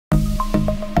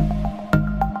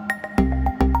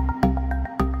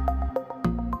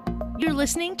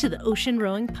listening to the Ocean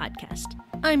Rowing Podcast.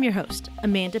 I'm your host,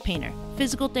 Amanda Painter,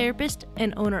 physical therapist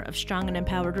and owner of Strong and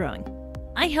Empowered Rowing.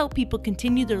 I help people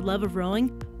continue their love of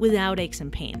rowing without aches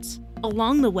and pains.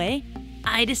 Along the way,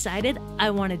 I decided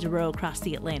I wanted to row across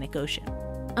the Atlantic Ocean.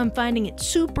 I'm finding it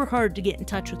super hard to get in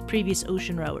touch with previous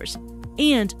ocean rowers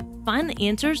and find the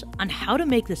answers on how to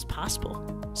make this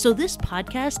possible. So this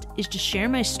podcast is to share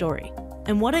my story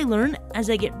and what I learn as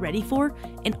I get ready for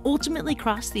and ultimately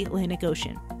cross the Atlantic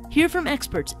Ocean. Hear from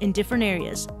experts in different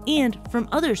areas and from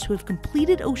others who have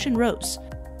completed ocean rows.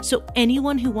 So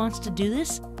anyone who wants to do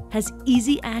this has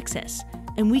easy access,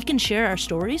 and we can share our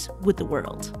stories with the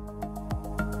world.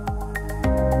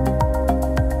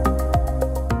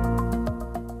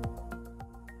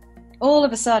 All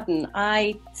of a sudden,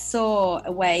 I saw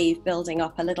a wave building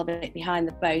up a little bit behind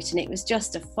the boat, and it was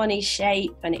just a funny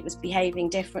shape and it was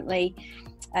behaving differently.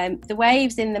 The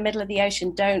waves in the middle of the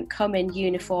ocean don't come in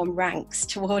uniform ranks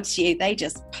towards you. They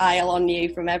just pile on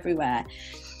you from everywhere.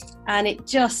 And it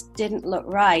just didn't look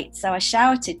right. So I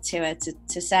shouted to her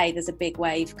to say there's a big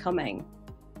wave coming.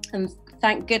 And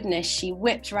thank goodness she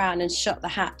whipped around and shut the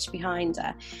hatch behind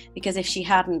her, because if she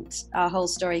hadn't, our whole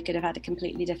story could have had a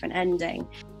completely different ending.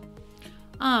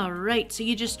 All right, so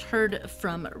you just heard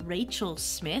from Rachel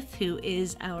Smith, who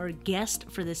is our guest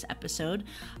for this episode.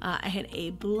 I had a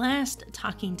blast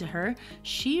talking to her.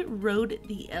 She rowed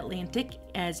the Atlantic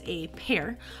as a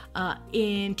pair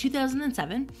in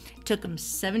 2007. It took them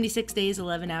 76 days,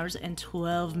 11 hours, and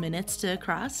 12 minutes to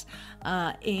cross.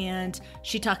 And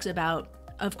she talks about,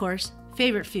 of course,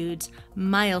 favorite foods,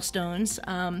 milestones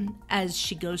as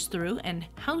she goes through, and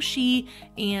how she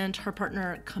and her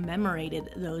partner commemorated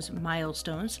those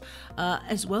milestones,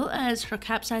 as well as her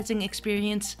capsizing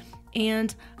experience.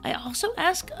 And I also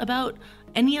ask about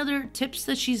any other tips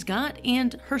that she's got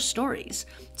and her stories.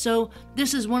 So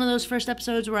this is one of those first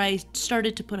episodes where I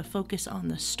started to put a focus on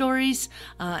the stories,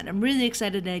 and I'm really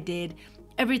excited I did.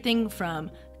 Everything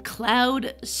from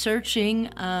cloud searching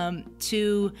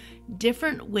to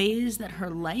different ways that her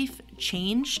life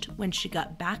changed when she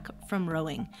got back from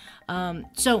rowing.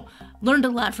 So learned a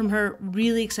lot from her,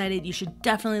 really excited. You should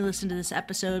definitely listen to this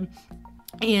episode,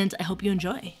 and I hope you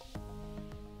enjoy.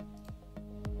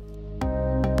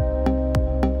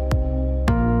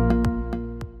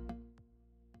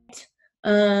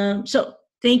 So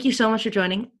thank you so much for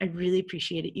joining. I really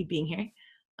appreciate you being here.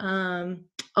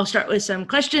 I'll start with some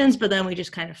questions, but then we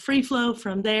just kind of free flow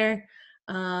from there.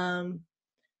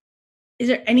 Is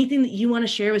there anything that you want to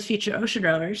share with future ocean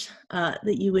rowers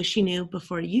that you wish you knew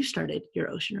before you started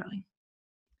your ocean rowing?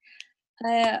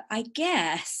 I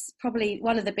guess probably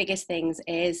one of the biggest things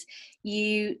is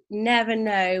you never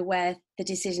know where the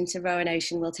decision to row an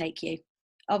ocean will take you.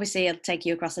 Obviously, it'll take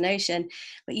you across an ocean,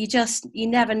 but you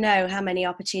never know how many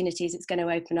opportunities it's going to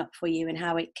open up for you and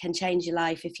how it can change your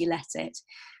life if you let it.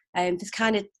 There's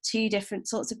kind of two different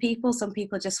sorts of people. Some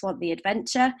people just want the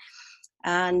adventure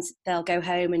and they'll go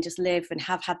home and just live and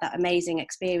have had that amazing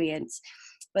experience.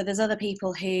 But there's other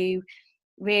people who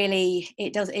really,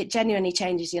 it genuinely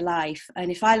changes your life.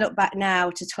 And if I look back now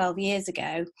to 12 years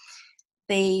ago,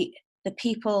 the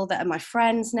people that are my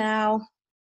friends now,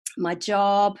 my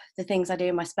job, the things I do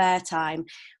in my spare time,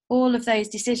 all of those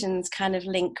decisions kind of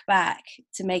link back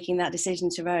to making that decision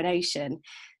to row an ocean.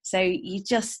 So you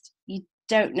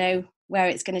don't know where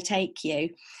it's going to take you.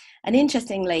 And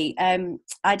interestingly,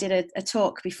 I did a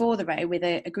talk before the row with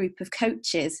a group of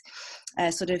coaches,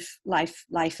 sort of life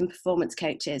and performance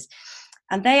coaches.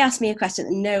 And they asked me a question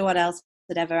that no one else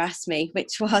had ever asked me,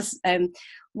 which was,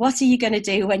 what are you going to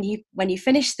do when you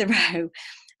finish the row?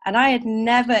 And I had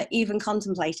never even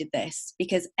contemplated this,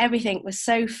 because everything was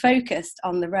so focused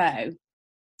on the row.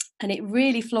 And it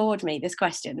really floored me, this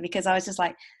question, because I was just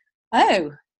like, I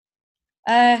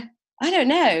don't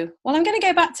know. Well, I'm going to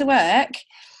go back to work.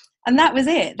 And that was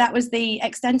it. That was the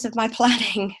extent of my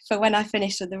planning for when I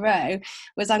finished with the row,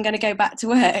 was I'm going to go back to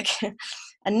work.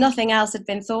 And nothing else had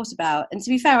been thought about. And to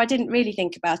be fair, I didn't really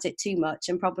think about it too much,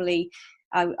 and probably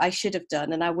I should have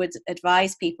done. And I would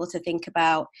advise people to think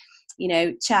about,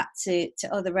 chat to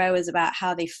other rowers about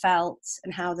how they felt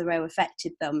and how the row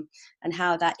affected them and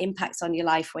how that impacts on your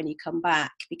life when you come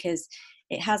back, because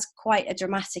it has quite a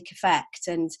dramatic effect.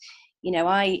 And,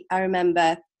 I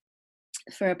remember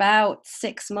for about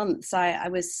 6 months, I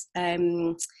was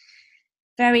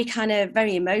very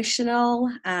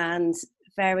emotional, and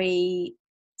very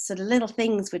sort of little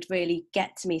things would really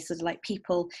get to me, sort of like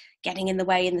people getting in the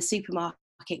way in the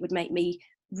supermarket would make me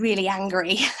really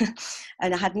angry.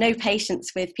 And I had no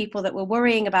patience with people that were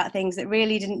worrying about things that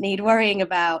really didn't need worrying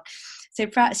about. So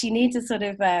perhaps you need to sort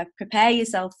of prepare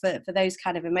yourself for those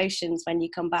kind of emotions when you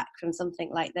come back from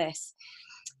something like this.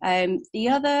 The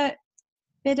other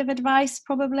bit of advice,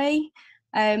 probably,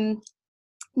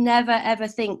 never ever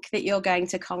think that you're going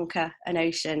to conquer an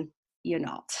ocean. You're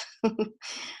not.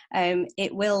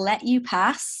 It will let you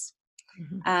pass,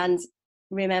 and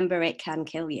remember, it can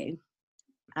kill you.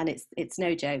 And it's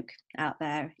no joke out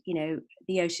there. You know,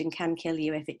 the ocean can kill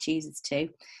you if it chooses to.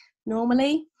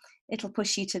 Normally, it'll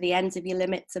push you to the ends of your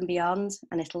limits and beyond,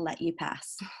 and it'll let you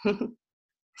pass.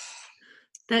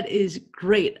 That is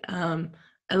great.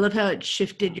 I love how it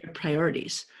shifted your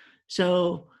priorities.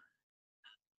 So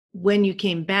when you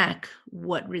came back,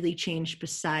 what really changed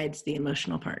besides the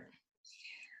emotional part?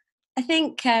 I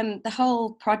think the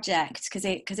whole project, because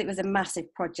it was a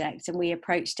massive project, and we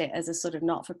approached it as a sort of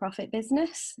not-for-profit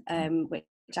business, which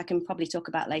I can probably talk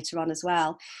about later on as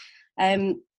well.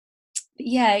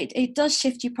 Yeah, it does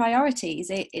shift your priorities.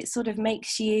 It sort of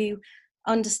makes you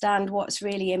understand what's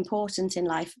really important in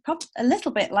life. A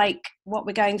little bit like what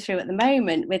we're going through at the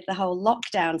moment with the whole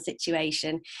lockdown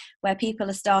situation, where people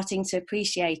are starting to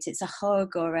appreciate it's a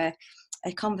hug or a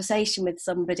conversation with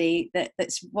somebody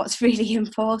that's what's really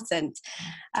important.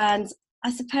 And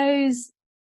I suppose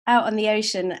out on the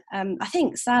ocean, I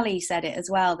think Sally said it as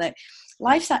well, that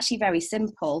life's actually very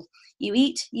simple. You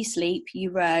eat, you sleep,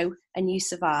 you row, and you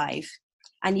survive,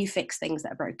 and you fix things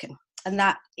that are broken. And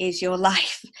that is your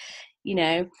life, you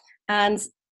know. And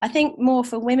I think more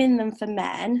for women than for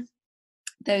men,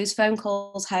 those phone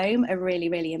calls home are really,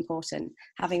 really important.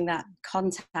 Having that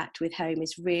contact with home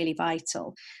is really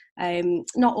vital.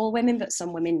 Not all women, but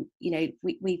some women, you know,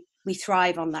 we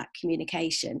thrive on that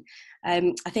communication.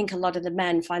 I think a lot of the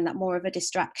men find that more of a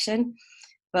distraction.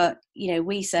 But, you know,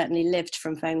 we certainly lived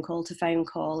from phone call to phone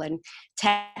call, and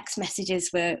text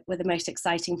messages were the most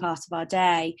exciting part of our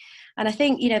day. And I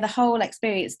think, you know, the whole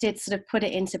experience did sort of put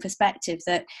it into perspective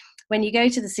that when you go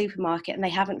to the supermarket and they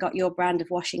haven't got your brand of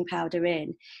washing powder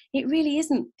in, it really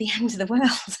isn't the end of the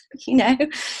world. You know,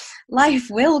 life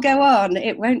will go on.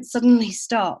 It won't suddenly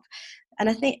stop. And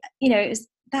I think, you know, it was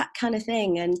that kind of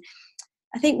thing. And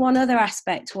I think one other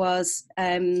aspect was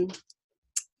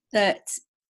that,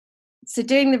 so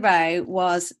doing the row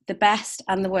was the best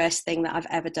and the worst thing that I've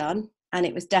ever done. And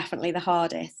it was definitely the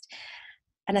hardest.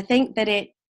 And I think that it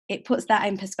puts that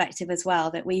in perspective as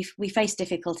well, that we face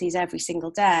difficulties every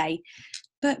single day,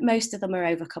 but most of them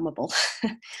are overcomable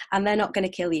and they're not going to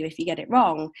kill you if you get it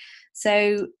wrong.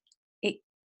 So it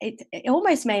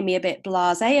almost made me a bit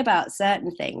blasé about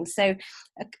certain things. So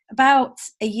about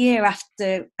a year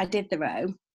after I did the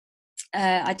row,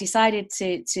 I decided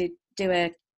to do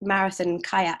a marathon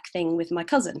kayak thing with my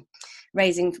cousin,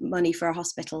 raising money for a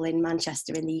hospital in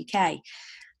Manchester in the UK.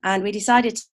 And we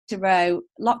decided to row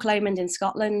Loch Lomond in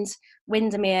Scotland,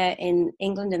 Windermere in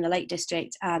England in the Lake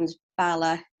District, and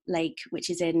Bala Lake, which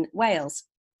is in Wales.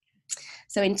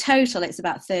 So in total, it's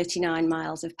about 39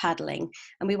 miles of paddling,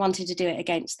 and we wanted to do it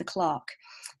against the clock.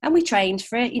 And we trained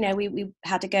for it. You know, we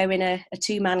had to go in a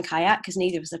two-man kayak because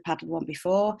neither of us had paddled one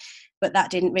before, but that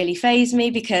didn't really faze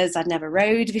me because I'd never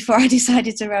rowed before I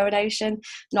decided to row an ocean,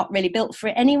 not really built for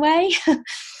it anyway.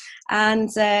 And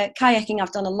kayaking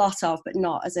I've done a lot of, but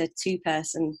not as a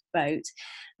two-person boat.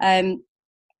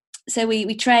 So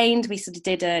we trained, we sort of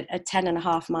did a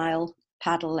 10.5 mile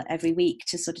paddle every week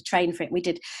to sort of train for it. We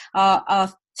did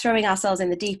our throwing ourselves in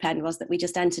the deep end was that we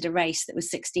just entered a race that was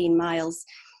 16 miles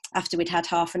after we'd had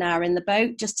half an hour in the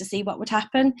boat, just to see what would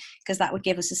happen, because that would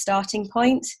give us a starting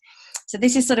point. So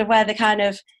this is sort of where the kind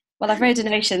of, well, I've rowed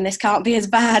an ocean, this can't be as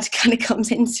bad kind of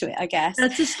comes into it, I guess.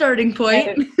 That's a starting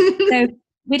point. So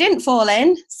we didn't fall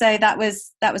in, so that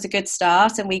was a good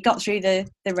start, and we got through the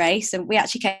race, and we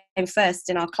actually came first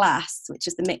in our class, which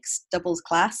is the mixed doubles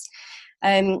class.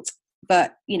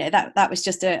 But you know, that was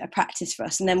just a practice for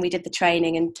us, and then we did the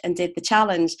training and did the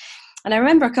challenge. And I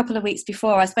remember a couple of weeks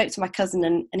before, I spoke to my cousin,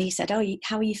 and he said, "Oh,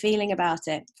 how are you feeling about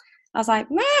it?" I was like,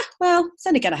 well, it's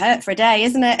only going to hurt for a day,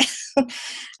 isn't it?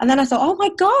 And then I thought, oh my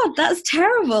God, that's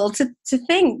terrible to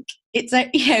think. It's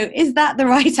is that the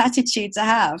right attitude to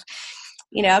have?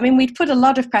 You know, I mean, we'd put a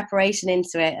lot of preparation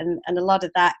into it, and a lot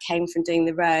of that came from doing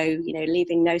the row, you know,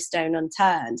 leaving no stone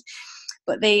unturned.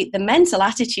 But the mental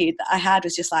attitude that I had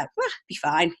was just like, be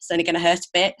fine. It's only going to hurt a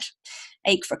bit.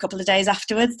 Ache for a couple of days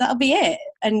afterwards. That'll be it.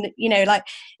 And, you know, like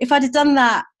if I'd have done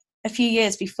that a few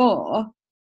years before,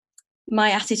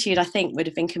 my attitude, I think, would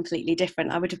have been completely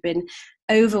different. I would have been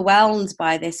overwhelmed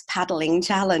by this paddling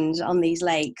challenge on these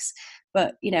lakes.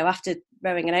 But, you know, after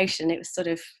rowing an ocean, it was sort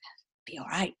of, be all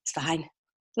right. It's fine.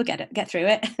 We'll get through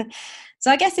it. So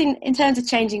I guess in terms of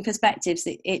changing perspectives,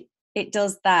 it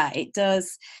does that. It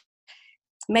does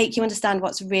make you understand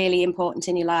what's really important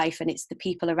in your life, and it's the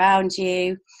people around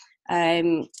you.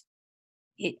 And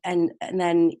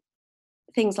then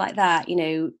things like that, you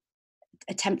know,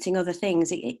 attempting other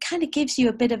things, it kind of gives you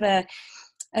a bit of a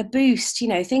boost, you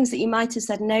know, things that you might have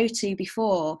said no to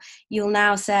before, you'll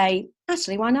now say,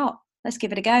 actually, why not? Let's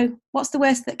give it a go. What's the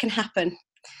worst that can happen?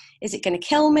 Is it going to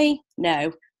kill me?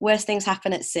 No. Worst things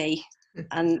happen at sea.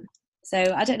 And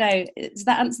so I don't know, does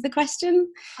that answer the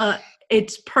question?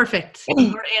 It's perfect.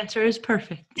 Your answer is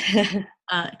perfect.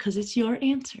 Because it's your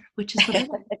answer, which is what I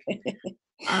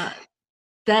like.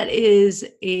 That is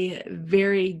a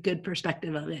very good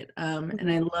perspective of it.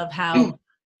 And I love how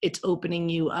it's opening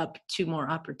you up to more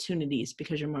opportunities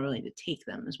because you're more willing to take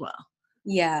them as well.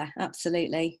 Yeah,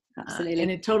 absolutely. Absolutely.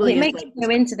 And it totally makes you go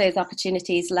into those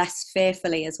opportunities less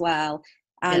fearfully as well,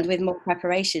 and with more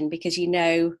preparation, because you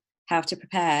know how to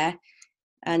prepare,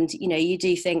 and you know, you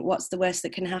do think, what's the worst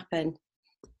that can happen?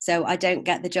 So I don't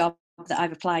get the job that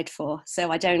I've applied for.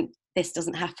 So this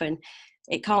doesn't happen.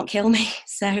 It can't kill me.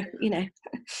 So, you know.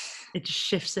 It just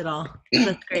shifts it all.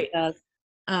 That's great. It does.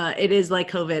 It is like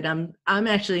COVID. I'm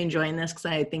actually enjoying this because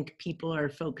I think people are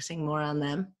focusing more on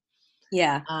them.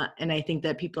 Yeah. And I think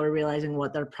that people are realizing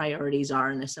what their priorities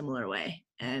are in a similar way.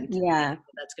 And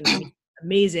that's going to be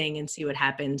amazing, and see what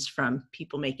happens from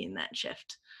people making that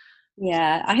shift.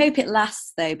 Yeah. I hope it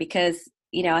lasts though, because,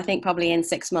 you know, I think probably in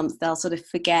 6 months they'll sort of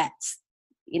forget,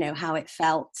 you know, how it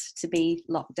felt to be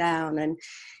locked down, and,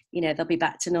 you know, they'll be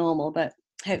back to normal, but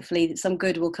hopefully some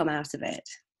good will come out of it.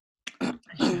 I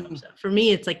sure hope so. For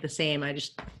me, it's like the same. I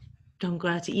just don't go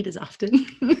out to eat as often.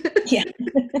 Yeah.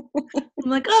 I'm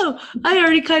like, oh, I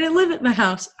already kind of live at my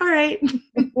house. All right.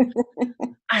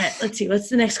 All right. Let's see. What's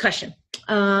the next question?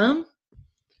 Dun,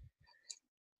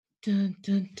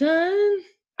 dun, dun.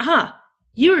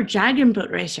 You're a dragon boat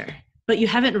racer, but you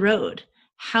haven't rowed.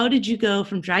 How did you go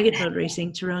from dragon boat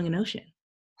racing to rowing an ocean?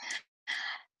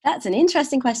 That's an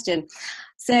interesting question.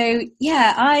 So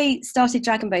yeah, I started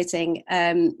dragon boating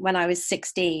when I was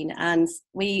 16, and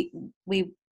we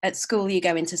at school, you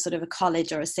go into sort of a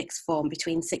college or a sixth form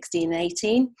between 16 and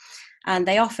 18, and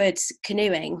they offered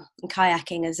canoeing and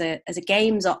kayaking as a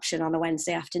games option on a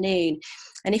Wednesday afternoon.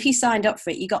 And if you signed up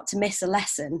for it, you got to miss a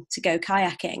lesson to go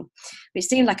kayaking, which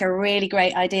seemed like a really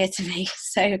great idea to me.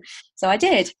 So I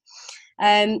did.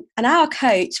 And our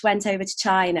coach went over to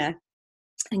China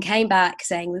and came back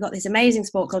saying, we've got this amazing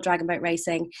sport called dragon boat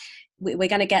racing. We're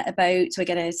going to get a boat. We're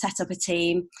going to set up a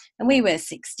team. And we were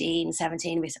 16,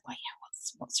 17. We said, well, yeah,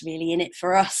 what's really in it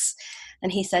for us?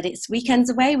 And he said, it's weekends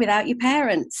away without your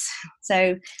parents.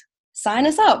 So sign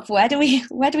us up. Where do we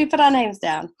put our names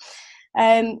down?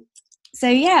 So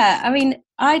yeah, I mean,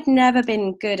 I'd never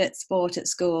been good at sport at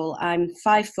school. I'm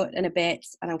 5 foot and a bit,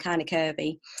 and I'm kind of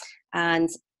curvy, and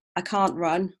I can't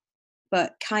run.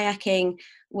 But kayaking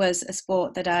was a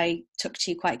sport that I took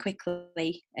to quite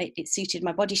quickly. It suited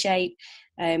my body shape.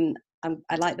 I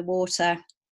like the water.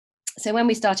 So when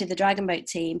we started the dragon boat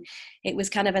team, it was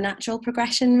kind of a natural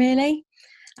progression, really.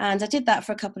 And I did that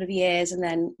for a couple of years and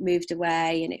then moved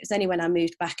away. And it was only when I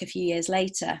moved back a few years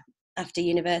later, after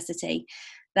university,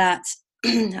 that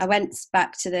I went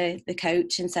back to the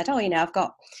coach and said, oh, you know, I've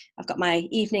got my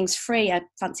evenings free. I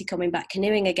fancy coming back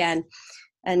canoeing again.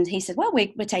 And he said, well,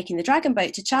 we're taking the dragon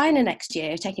boat to China next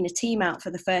year, taking a team out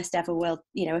for the first ever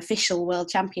official world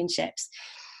championships.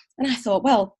 And I thought,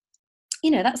 well, you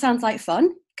know, that sounds like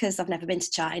fun, because I've never been to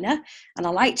China and I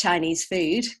like Chinese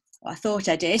food. Well, I thought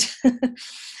I did.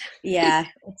 Yeah,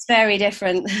 it's very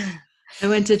different. I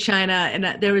went to China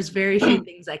and there was very few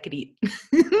things I could eat.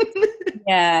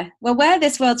 Yeah. Well, where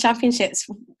this World Championships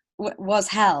was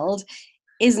held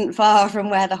isn't far from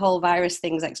where the whole virus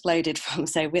thing's exploded from.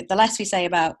 So the less we say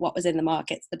about what was in the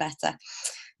markets, the better,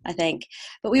 I think.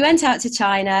 But we went out to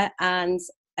China, and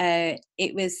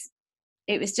it was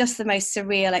just the most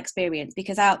surreal experience,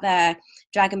 because out there,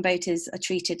 dragon boaters are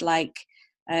treated like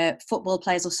football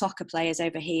players or soccer players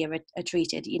over here are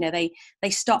treated. You know, they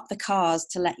stop the cars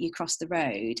to let you cross the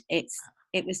road.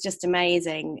 It was just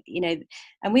amazing, you know.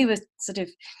 And we were sort of,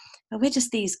 we're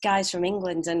just these guys from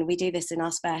England and we do this in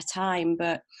our spare time,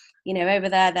 but you know, over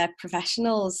there they're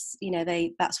professionals, you know,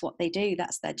 that's what they do,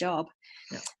 that's their job.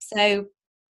 Yeah. So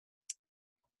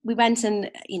we went, and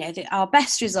you know, our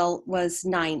best result was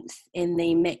 9th in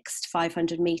the mixed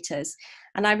 500 meters,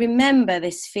 and I remember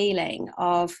this feeling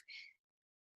of,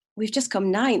 we've just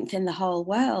come 9th in the whole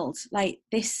world. Like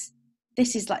this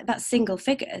is like, that's single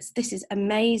figures. This is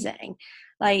amazing.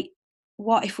 Like,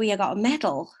 what if we had got a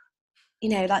medal? You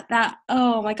know, like that.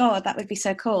 Oh my God, that would be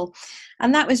so cool.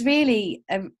 And that was really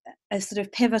a sort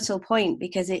of pivotal point,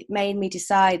 because it made me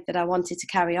decide that I wanted to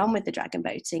carry on with the dragon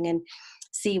boating and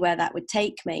see where that would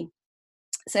take me.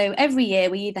 So every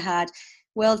year we either had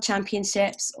world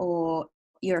championships or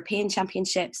European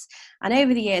Championships. And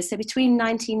over the years, so between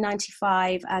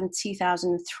 1995 and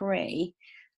 2003,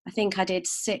 I think I did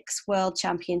 5 World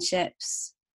Championships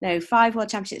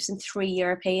and 3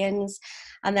 Europeans.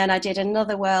 And then I did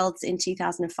another Worlds in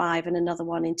 2005 and another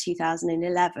one in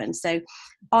 2011. So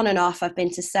on and off, I've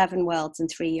been to 7 Worlds and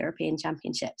 3 European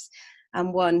Championships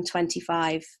and won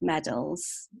 25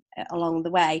 medals along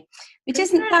the way, which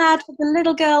isn't bad for the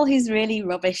little girl who's really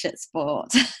rubbish at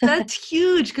sport. That's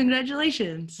huge.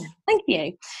 Congratulations. Thank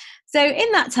you. So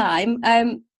in that time,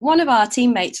 one of our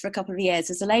teammates for a couple of years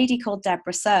was a lady called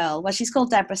Deborah Searle. Well, she's called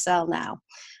Deborah Searle now.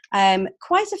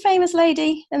 Quite a famous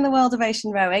lady in the world of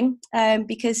ocean rowing,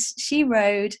 because she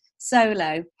rowed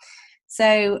solo.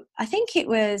 So I think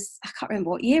I can't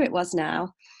remember what year it was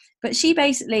now, but she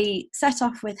basically set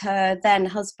off with her then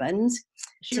husband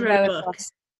to row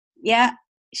across. Yeah,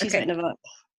 she's written a book.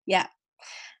 Yeah.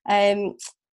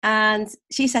 And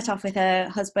she set off with her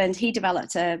husband. He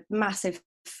developed a massive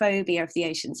phobia of the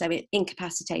ocean, so it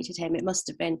incapacitated him. It must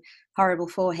have been horrible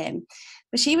for him,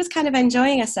 but she was kind of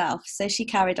enjoying herself, so she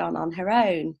carried on her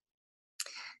own.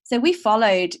 So we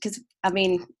followed, because I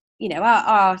mean,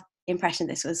 our impression of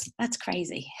this was, that's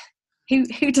crazy,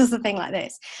 who does a thing like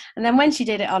this? And then when she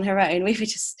did it on her own, we were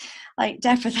just like,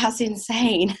 Deborah, that's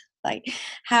insane. Like,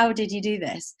 how did you do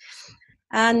this?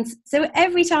 And so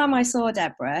every time I saw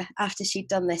Deborah after she'd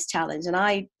done this challenge, and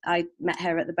I met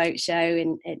her at the boat show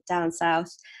in down south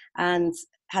and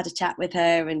had a chat with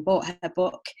her and bought her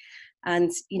book,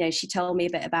 and she told me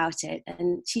a bit about it,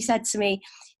 and she said to me,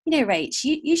 Rach,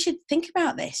 you should think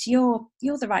about this. You're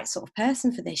the right sort of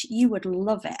person for this. You would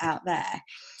love it out there.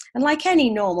 And like any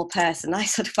normal person, I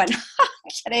sort of went,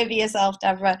 get over yourself,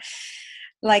 Deborah,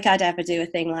 like I'd ever do a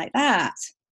thing like that.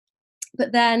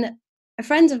 But then a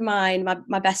friend of mine,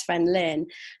 my best friend Lin,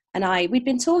 and we'd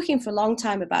been talking for a long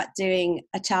time about doing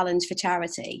a challenge for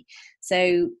charity.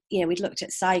 So, we'd looked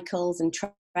at cycles and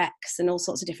treks and all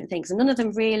sorts of different things, and none of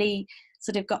them really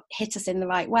sort of hit us in the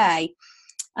right way.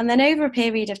 And then over a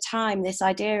period of time, this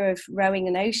idea of rowing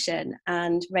an ocean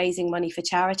and raising money for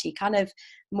charity kind of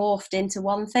morphed into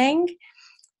one thing.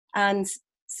 And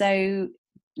so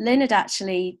Lynn had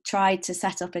actually tried to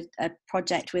set up a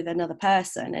project with another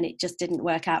person, and it just didn't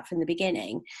work out from the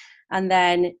beginning. And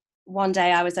then one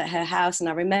day I was at her house, and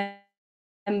I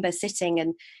remember sitting,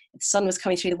 and the sun was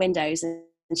coming through the windows, and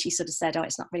she sort of said,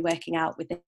 it's not really working out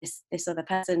with this other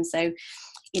person. So,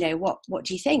 what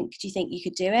do you think? Do you think you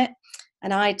could do it?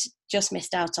 And I'd just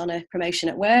missed out on a promotion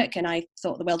at work, and I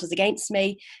thought the world was against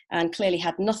me and clearly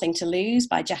had nothing to lose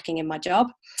by jacking in my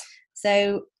job.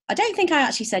 So I don't think I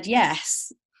actually said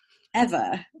yes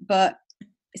ever, but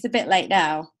it's a bit late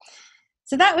now.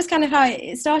 So that was kind of how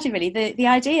it started, really. The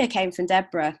idea came from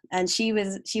Deborah, and she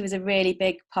was a really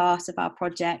big part of our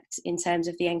project in terms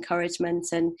of the encouragement,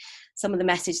 and some of the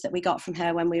message that we got from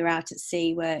her when we were out at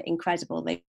sea were incredible.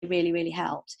 They really, really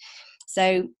helped.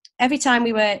 So every time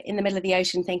we were in the middle of the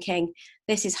ocean thinking,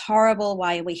 this is horrible,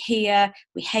 why are we here?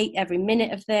 We hate every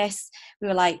minute of this. We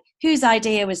were like, whose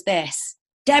idea was this?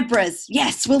 Deborah's.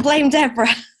 Yes, we'll blame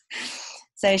Deborah.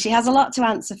 So she has a lot to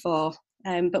answer for,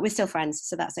 but we're still friends,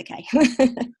 so that's okay.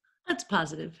 That's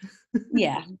positive.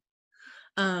 Yeah.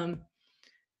 I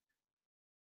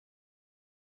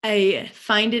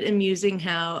find it amusing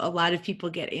how a lot of people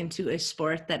get into a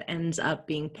sport that ends up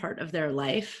being part of their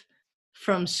life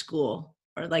from school,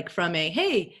 or like from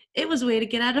hey, it was a way to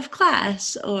get out of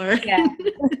class, or yeah.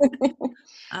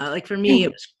 Like for me,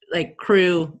 it was like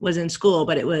crew was in school,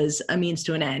 but it was a means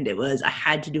to an end. It was, I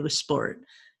had to do a sport.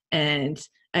 And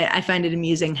I find it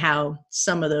amusing how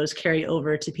some of those carry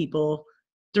over to people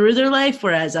through their life,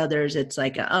 whereas others, it's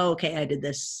like, okay, I did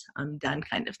this, I'm done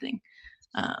kind of thing.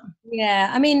 Yeah,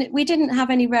 I mean, we didn't have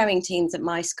any rowing teams at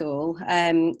my school,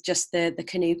 just the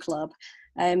canoe club.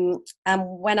 And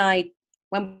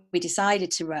when we decided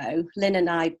to row, Lynn and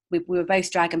I, we were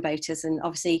both dragon boaters, and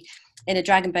obviously in a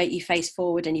dragon boat you face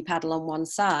forward and you paddle on one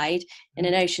side. In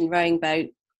an ocean rowing boat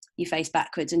you face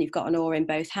backwards and you've got an oar in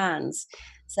both hands.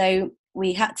 So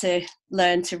we had to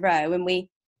learn to row, and we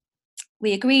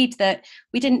agreed that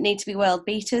we didn't need to be world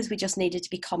beaters, we just needed to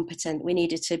be competent. We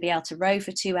needed to be able to row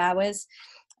for 2 hours,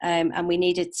 and we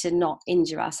needed to not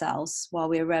injure ourselves while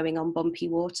we were rowing on bumpy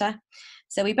water.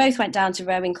 So we both went down to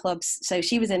rowing clubs. So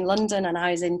she was in London and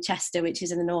I was in Chester, which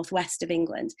is in the northwest of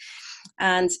England.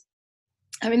 And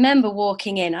I remember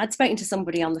walking in, I'd spoken to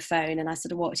somebody on the phone, and I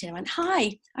sort of walked in and went,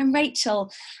 "Hi, I'm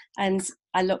Rachel." And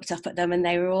I looked up at them and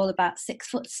they were all about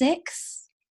 6'6",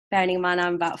 bearing in mind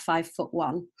I'm about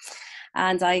 5'1".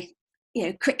 And I,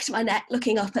 cricked my neck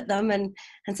looking up at them and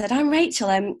said, "I'm Rachel,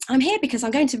 I'm here because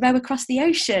I'm going to row across the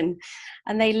ocean."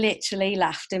 And they literally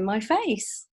laughed in my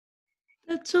face.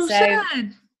 That's so So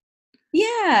sad.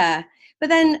 yeah, but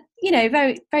then, you know,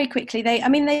 very very quickly they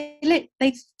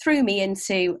threw me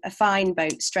into a fine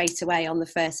boat straight away on the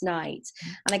first night,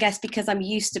 and I guess because I'm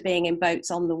used to being in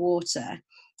boats on the water,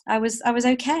 I was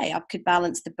okay. I could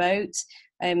balance the boat.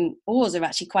 Oars are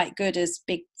actually quite good as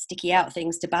big sticky out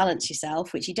things to balance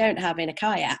yourself, which you don't have in a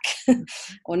kayak,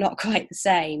 or not quite the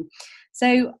same.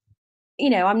 So, you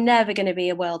know, I'm never going to be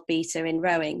a world beater in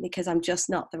rowing because I'm just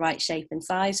not the right shape and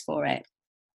size for it.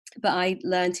 But I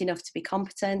learned enough to be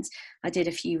competent. I did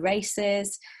a few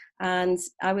races, and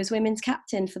I was women's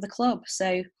captain for the club.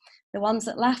 So the ones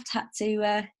that left had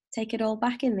to take it all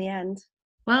back in the end.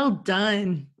 Well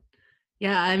done.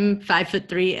 Yeah, I'm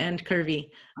 5'3" and curvy.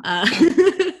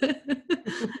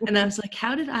 And I was like,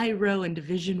 how did I row in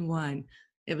Division 1?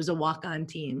 It was a walk-on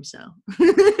team, so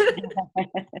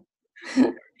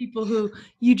people who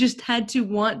you just had to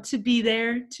want to be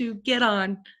there to get on.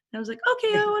 And I was like,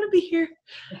 okay, I want to be here.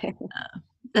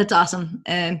 That's awesome.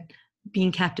 And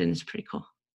being captain is pretty cool.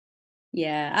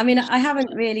 Yeah, I mean, I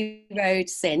haven't really rowed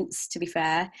since, to be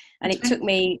fair, and it took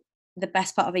me the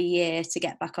best part of a year to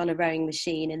get back on a rowing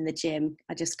machine in the gym.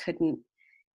 I just couldn't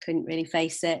really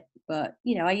face it. But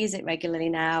you know, I use it regularly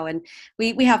now, and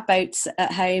we have boats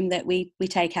at home that we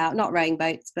take out, not rowing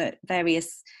boats, but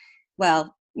various.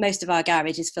 Well, most of our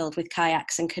garage is filled with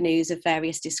kayaks and canoes of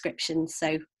various descriptions,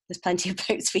 so there's plenty of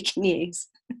boats we can use.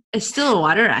 It's still a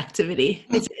water activity.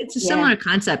 It's a Yeah, similar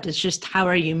concept. It's just how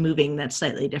are you moving that's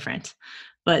slightly different.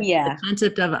 But the yeah,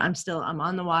 concept of I'm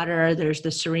on the water, there's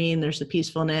the serene, there's the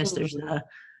peacefulness, there's Mhm.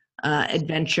 the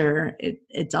adventure.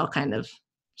 It's all kind of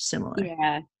similar.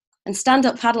 Yeah. And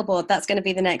stand-up paddleboard, that's going to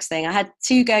be the next thing. I had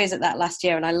 2 goes at that last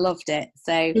year and I loved it.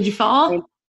 So, I Did you mean, fall?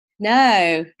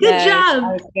 no, Good I job.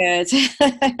 was good.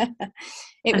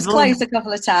 It was I've only close a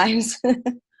couple of times.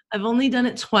 I've only done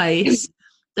it twice.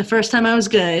 The first time I was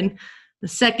good. The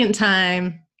second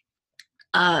time,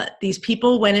 these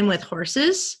people went in with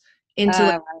horses into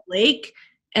like Uh, a lake,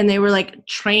 and they were like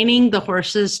training the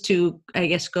horses to, I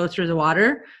guess, go through the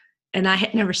water. And I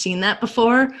had never seen that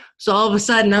before. So all of a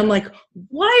sudden, I'm like,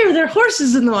 why are there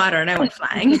horses in the water? And I went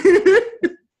flying.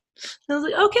 I was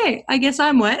like, okay, I guess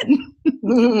I'm wet.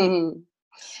 no,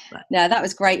 But that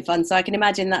was great fun. So I can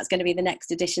imagine that's going to be the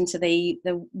next addition to the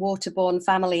waterborne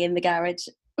family in the garage.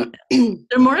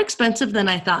 they're more expensive than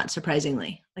I thought,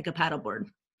 surprisingly, like a paddleboard.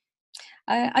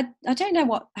 I don't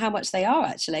know how much they are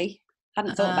actually.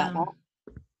 Hadn't thought about that. Um,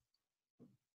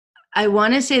 I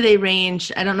want to say they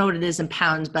range, I don't know what it is in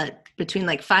pounds, but between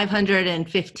like 500 and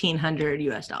 1500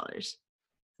 US dollars.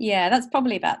 Yeah, that's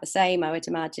probably about the same, I would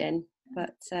imagine.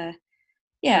 But But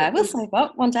yeah, we'll save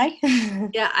up one day.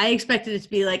 yeah, I expected it to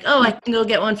be like, oh, I can go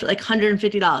get one for like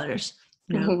 $150.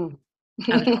 No,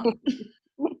 not at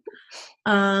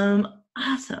all.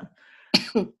 Awesome.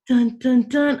 Dun, dun,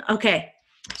 dun. Okay.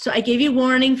 So I gave you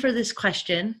warning for this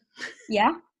question.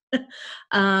 Yeah,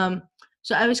 um,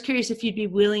 so I was curious if you'd be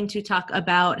willing to talk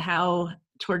about how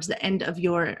towards the end of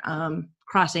your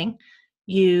crossing,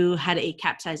 you had a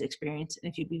capsize experience,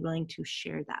 and if you'd be willing to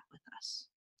share that with us.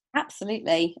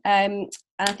 absolutely. And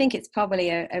I think it's probably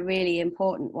a really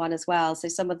important one as well. So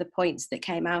some of the points that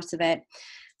came out of it.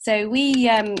 So we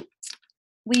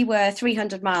were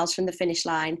 300 miles from the finish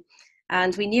line,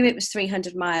 and we knew it was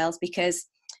 300 miles because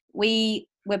we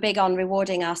were big on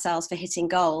rewarding ourselves for hitting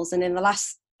goals. And in the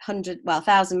last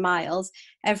 1,000 miles,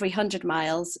 every 100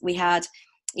 miles, we had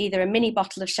either a mini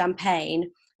bottle of champagne,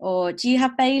 or do you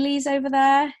have Baileys over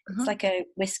there? It's Uh-huh. like a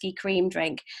whiskey cream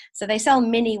drink. So they sell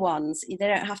mini ones. They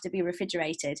don't have to be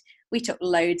refrigerated. We took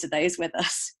loads of those with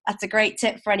us. That's a great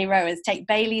tip for any rowers. Take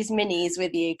Baileys minis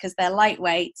with you because they're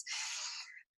lightweight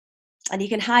and you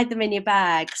can hide them in your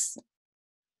bags.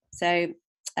 So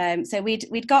so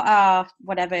we'd got our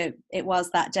whatever it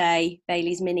was that day,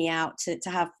 Bailey's Mini, out to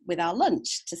have with our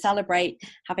lunch to celebrate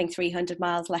having 300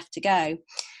 miles left to go.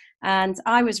 And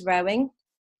I was rowing,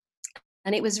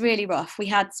 and it was really rough. We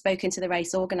had spoken to the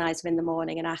race organizer in the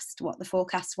morning and asked what the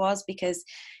forecast was, because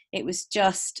it was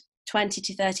just 20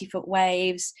 to 30-foot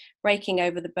waves breaking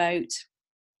over the boat.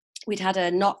 We'd had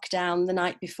a knockdown the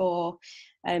night before,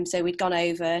 so we'd gone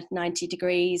over 90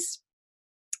 degrees.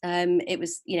 It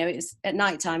was, you know, it was at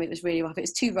night time, it was really rough. It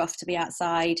was too rough to be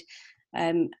outside.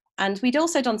 And we'd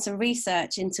also done some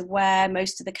research into where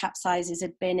most of the capsizes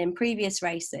had been in previous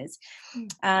races.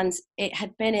 And it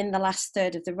had been in the last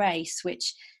third of the race,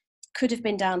 which could have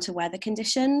been down to weather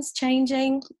conditions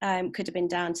changing, could have been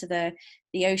down to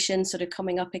the ocean sort of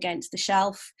coming up against the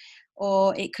shelf,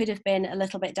 or it could have been a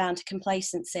little bit down to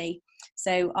complacency.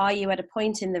 So are you at a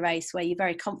point in the race where you're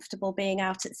very comfortable being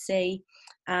out at sea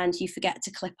and you forget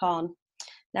to clip on?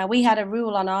 Now, we had a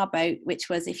rule on our boat, which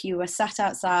was if you were sat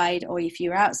outside or if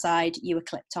you were outside, you were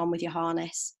clipped on with your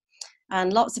harness.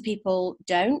 And lots of people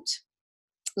don't.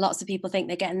 Lots of people think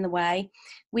they get in the way.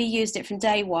 We used it from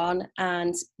day one,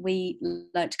 and we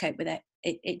learned to cope with it.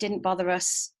 It didn't bother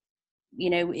us.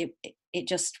 It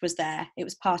just was there. It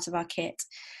was part of our kit.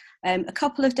 A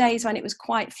couple of days when it was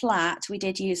quite flat, we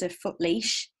did use a foot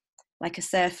leash, like a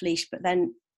surf leash, but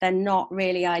then they're not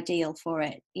really ideal for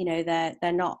it.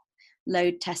 They're not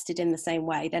load tested in the same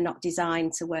way. They're not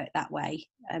designed to work that way,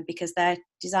 because they're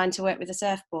designed to work with a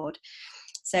surfboard.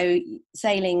 So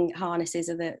sailing harnesses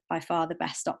are by far the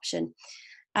best option.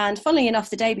 And funnily enough,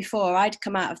 the day before, I'd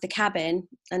come out of the cabin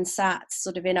and sat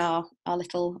sort of in our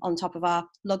little, on top of our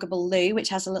luggable loo, which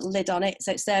has a little lid on it.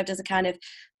 So it served as a kind of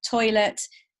toilet,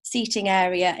 seating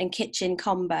area and kitchen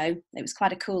combo. It was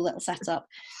quite a cool little setup.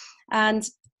 And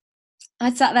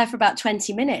I'd sat there for about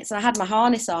 20 minutes and I had my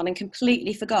harness on and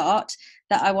completely forgot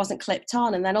that I wasn't clipped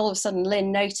on. And then all of a sudden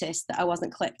Lynn noticed that I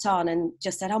wasn't clipped on and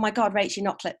just said, "Oh my God, Rach, you're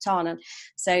not clipped on." And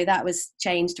so that was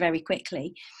changed very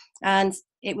quickly. And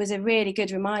it was a really good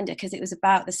reminder, because it was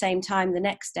about the same time the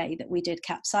next day that we did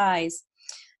capsize.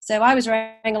 So I was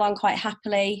rowing along quite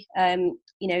happily,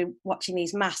 watching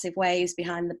these massive waves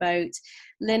behind the boat.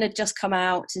 Lynn had just come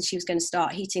out and she was going to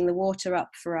start heating the water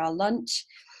up for our lunch.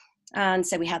 And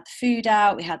so we had the food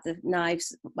out, we had the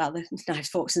knives,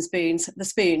 forks and spoons, the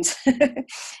spoons.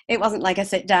 It wasn't like a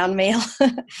sit down meal.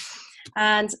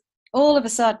 And all of a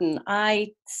sudden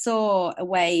I saw a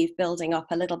wave building up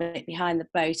a little bit behind the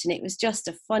boat, and it was just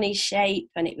a funny shape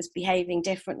and it was behaving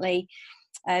differently.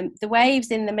 The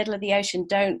waves in the middle of the ocean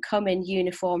don't come in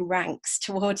uniform ranks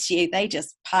towards you. They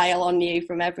just pile on you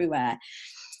from everywhere.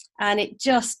 And it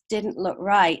just didn't look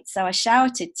right. So I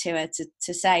shouted to her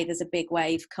to say there's a big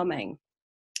wave coming.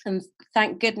 And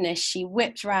thank goodness she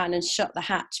whipped around and shut the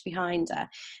hatch behind her,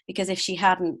 because if she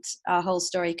hadn't, our whole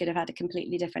story could have had a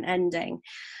completely different ending.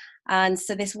 And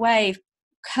so this wave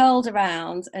curled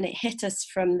around and it hit us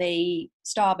from the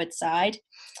starboard side,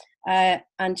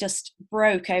 and just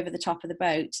broke over the top of the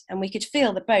boat. And we could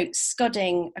feel the boat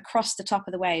scudding across the top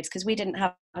of the waves, because we didn't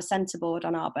have a centerboard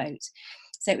on our boat.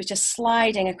 So it was just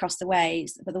sliding across the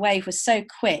waves, but the wave was so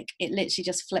quick, it literally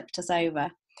just flipped us over.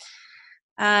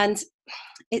 And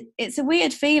it's a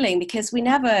weird feeling, because we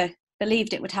never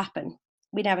believed it would happen.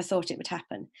 We never thought it would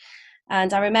happen.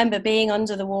 And I remember being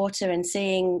under the water and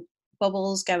seeing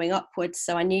bubbles going upwards,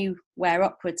 so I knew where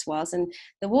upwards was, and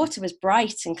the water was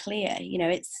bright and clear.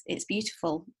 It's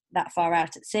beautiful that far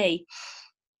out at sea.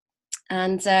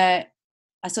 And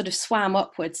I sort of swam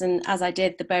upwards, and as I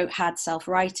did, the boat had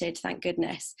self-righted, thank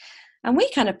goodness. And we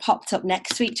kind of popped up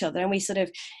next to each other and we sort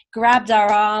of grabbed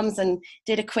our arms and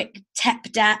did a quick tap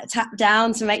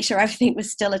down to make sure everything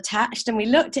was still attached. And we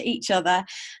looked at each other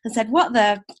and said, "What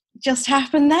the just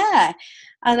happened there?"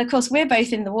 And of course, we're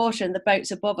both in the water and the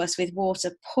boat's above us with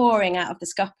water pouring out of the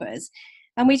scuppers.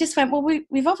 And we just went, "Well,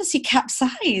 we've obviously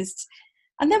capsized."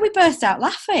 And then we burst out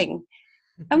laughing.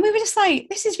 And we were just like,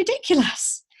 "This is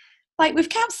ridiculous. Like, we've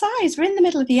capsized, we're in the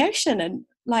middle of the ocean, and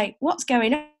like, what's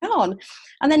going on?"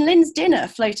 And then Lynn's dinner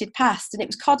floated past, and it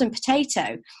was cod and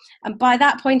potato. And by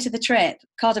that point of the trip,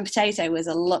 cod and potato was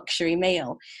a luxury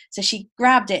meal. So she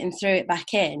grabbed it and threw it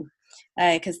back in,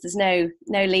 because there's no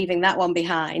leaving that one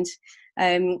behind.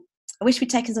 I wish we'd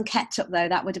taken some ketchup though.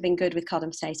 That would have been good with cod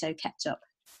and potato ketchup.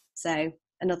 So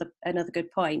another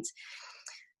good point.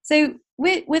 So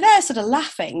we're there sort of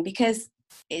laughing, because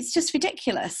it's just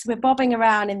ridiculous. We're bobbing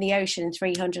around in the ocean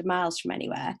 300 miles from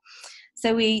anywhere.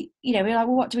 So we're like, well,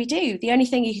 what do we do? The only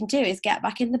thing you can do is get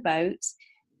back in the boat,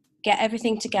 get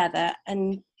everything together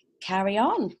and carry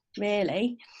on,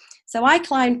 really. So I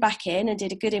climbed back in and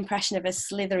did a good impression of a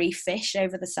slithery fish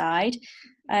over the side.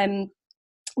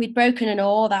 We'd broken an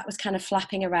oar that was kind of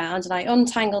flapping around, and I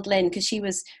untangled Lynn, because she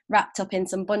was wrapped up in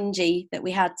some bungee that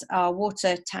we had our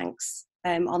water tanks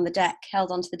on the deck,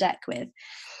 held onto the deck with.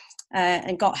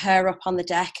 And got her up on the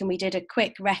deck, and we did a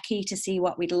quick recce to see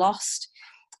what we'd lost,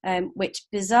 which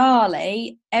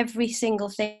bizarrely, every single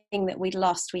thing that we'd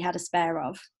lost, we had a spare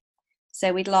of.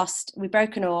 So we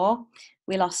broke an oar,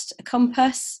 we lost a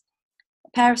compass, a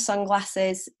pair of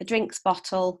sunglasses, a drinks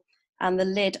bottle, and the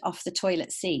lid off the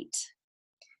toilet seat.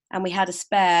 And we had a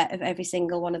spare of every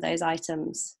single one of those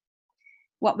items.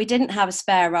 What we didn't have a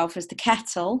spare of was the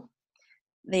kettle,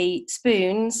 the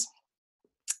spoons,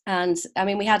 and I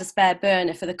mean, we had a spare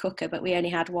burner for the cooker, but we only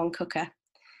had one cooker.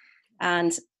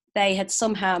 And they had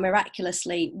somehow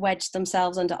miraculously wedged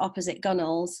themselves under opposite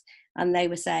gunnels, and they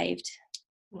were saved.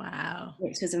 Wow.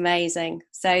 Which was amazing.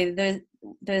 So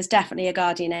there's definitely a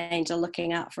guardian angel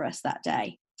looking out for us that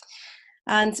day.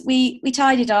 And we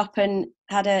tidied up and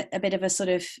had a bit of a sort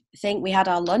of think. We had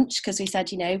our lunch because we said,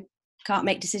 can't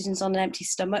make decisions on an empty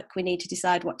stomach. We need to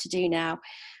decide what to do now.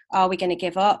 Are we going to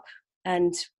give up?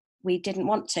 And we didn't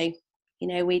want to.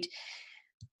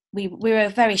 We were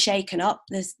very shaken up.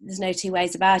 There's no two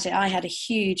ways about it. I had a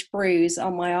huge bruise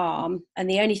on my arm, and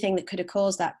the only thing that could have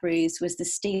caused that bruise was the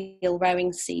steel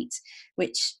rowing seat,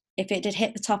 which, if it had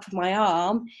hit the top of my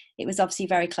arm, it was obviously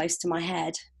very close to my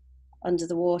head under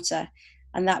the water.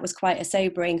 And that was quite a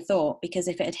sobering thought, because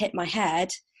if it had hit my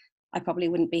head, I probably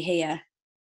wouldn't be here.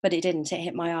 But it didn't. It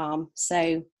hit my arm.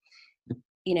 So,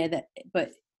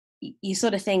 but you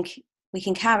sort of think we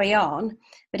can carry on,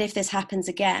 but if this happens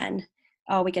again,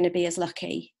 are we going to be as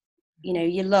lucky?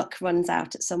 Your luck runs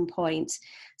out at some point.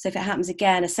 So if it happens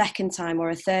again, a second time or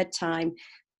a third time,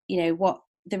 what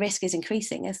the risk is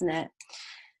increasing, isn't it?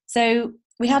 So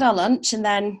we had our lunch, and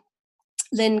then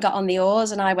Lynn got on the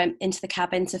oars and I went into the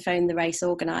cabin to phone the race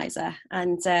organizer.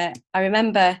 And I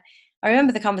remember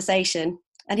the conversation,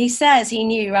 and he says he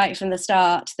knew right from the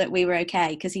start that we were okay,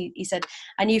 because he said,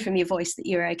 I knew from your voice that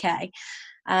you were okay.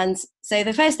 And so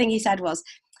the first thing he said was,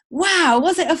 wow,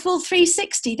 was it a full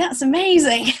 360? That's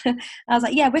amazing. I was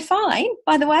like, yeah, we're fine,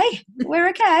 by the way, we're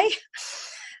okay.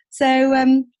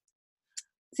 So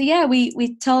yeah,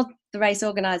 we told the race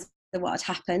organizer what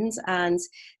had happened, and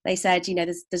they said,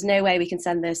 there's no way we can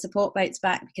send the support boats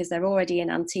back because they're already in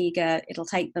Antigua. It'll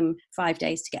take them 5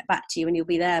 days to get back to you, and you'll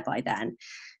be there by then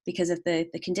because of the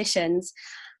conditions.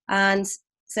 And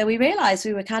so we realized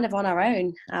we were kind of on our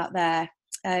own out there.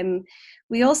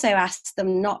 We also asked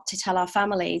them not to tell our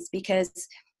families, because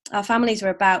our families were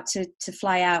about to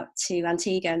fly out to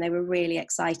Antigua, and they were really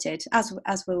excited, as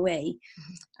were we.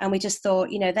 And we just thought,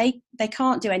 they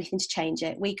can't do anything to change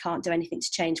it. We can't do anything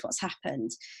to change what's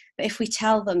happened. But if we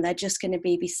tell them, they're just going to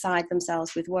be beside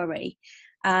themselves with worry.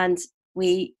 And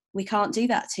we can't do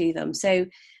that to them. So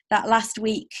that last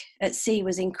week at sea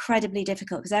was incredibly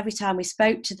difficult, because every time we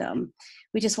spoke to them,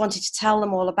 we just wanted to tell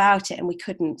them all about it, and we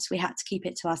couldn't. We had to keep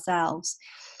it to ourselves.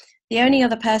 The only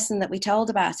other person that we told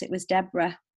about it was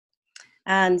Deborah.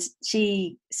 And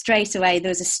she, straight away, there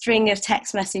was a string of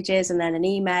text messages and then an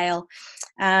email.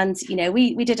 And,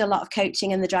 we did a lot of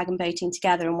coaching and the dragon boating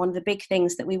together. And one of the big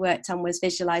things that we worked on was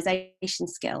visualization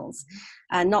skills,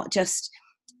 and not just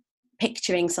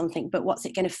picturing something, but what's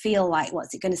it going to feel like?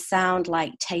 What's it going to sound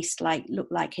like, taste like, look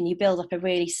like? And you build up a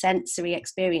really sensory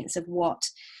experience of what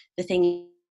the thing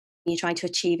you're trying to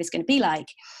achieve is going to be like.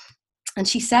 And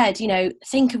she said,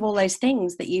 think of all those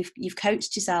things that you've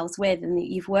coached yourselves with and that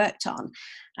you've worked on.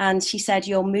 And she said,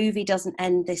 your movie doesn't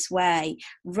end this way.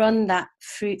 Run that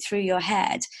through your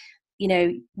head.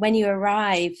 When you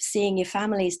arrive, seeing your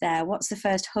families there, what's the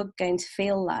first hug going to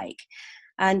feel like?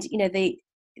 And,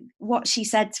 what she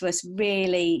said to us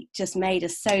really just made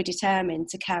us so determined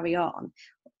to carry on.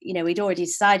 We'd already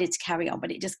decided to carry on,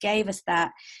 but it just gave us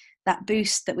that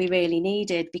boost that we really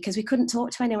needed, because we couldn't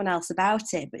talk to anyone else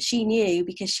about it. But she knew,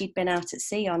 because she'd been out at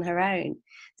sea on her own,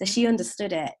 so she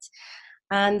understood it.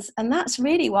 And that's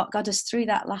really what got us through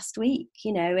that last week.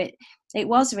 It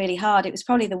was really hard. It was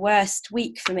probably the worst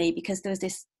week for me, because there was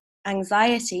this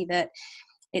anxiety that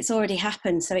it's already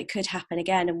happened, so it could happen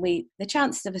again. And the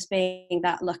chances of us being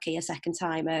that lucky a second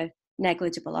time are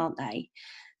negligible, aren't they?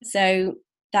 So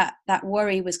that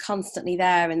worry was constantly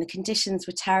there, and the conditions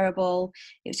were terrible.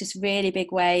 It was just really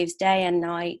big waves, day and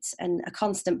night, and a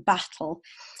constant battle.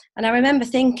 And I remember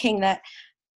thinking that,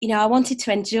 I wanted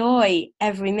to enjoy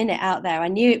every minute out there. I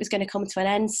knew it was going to come to an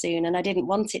end soon, and I didn't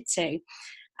want it to.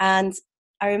 And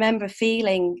I remember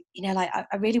feeling, like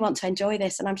I really want to enjoy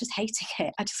this, and I'm just hating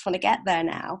it. I just want to get there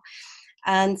now.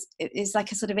 And it's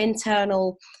like a sort of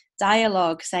internal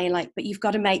dialogue saying, like, but you've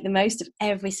got to make the most of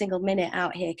every single minute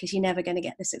out here, because you're never going to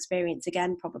get this experience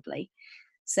again, probably.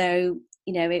 So,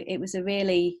 it was a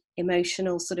really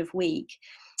emotional sort of week.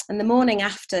 And the morning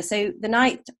after, so the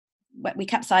night, we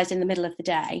capsized in the middle of the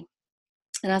day.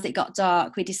 And as it got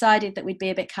dark, we decided that we'd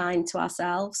be a bit kind to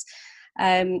ourselves.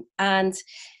 And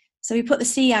so we put the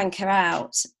sea anchor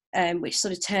out, which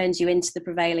sort of turns you into the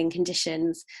prevailing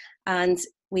conditions. And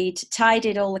we'd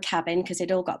tidied all the cabin, because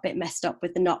it all got a bit messed up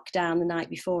with the knockdown the night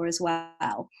before as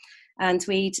well. And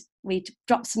we'd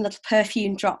dropped some little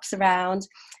perfume drops around,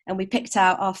 and we picked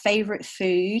out our favourite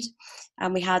food.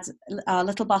 And we had our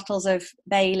little bottles of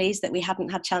Baileys that we hadn't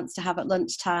had chance to have at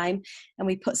lunchtime. And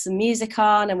we put some music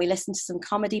on, and we listened to some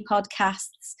comedy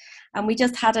podcasts. And we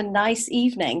just had a nice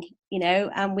evening,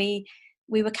 and we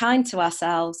were kind to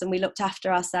ourselves, and we looked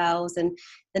after ourselves. And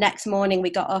the next morning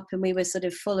we got up, and we were sort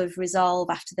of full of resolve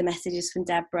after the messages from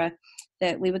Deborah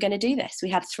that we were going to do this. We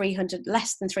had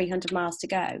less than 300 miles to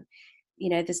go,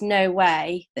 there's no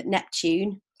way that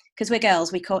Neptune, because we're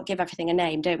girls, we can't give everything a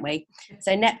name, don't we?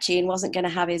 So Neptune wasn't going to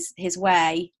have his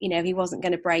way. He wasn't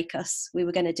going to break us. We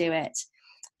were going to do it.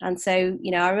 And so,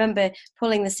 I remember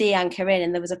pulling the sea anchor in,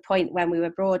 and there was a point when we were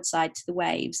broadside to the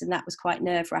waves, and that was quite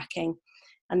nerve-wracking.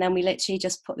 And then we literally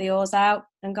just put the oars out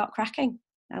and got cracking,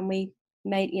 and we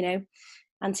made,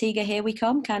 Antigua, here we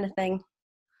come kind of thing.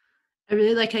 I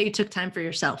really like how you took time for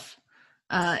yourself.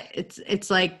 It's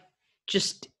like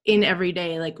just in every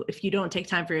day, like if you don't take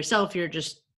time for yourself, you're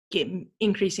just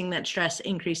increasing that stress,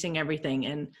 increasing everything.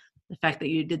 And the fact that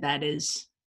you did that is...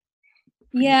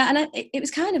 Yeah, and it was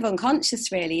kind of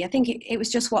unconscious, really. I think it was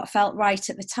just what felt right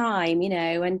at the time,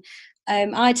 and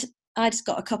I'd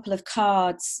got a couple of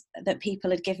cards that people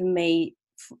had given me.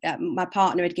 My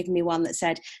partner had given me one that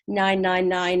said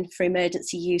 999 for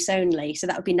emergency use only. So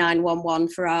that would be 911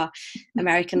 for our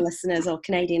American listeners or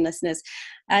Canadian listeners.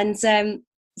 And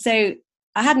so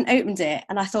I hadn't opened it,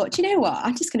 and I thought, you know what,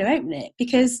 I'm just going to open it,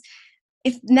 because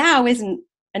if now isn't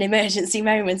an emergency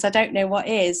moment, I don't know what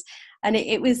is. And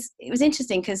it was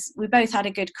interesting because we both had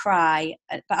a good cry,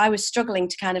 but I was struggling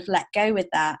to kind of let go with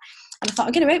that. And I thought,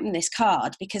 I'm going to open this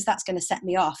card because that's going to set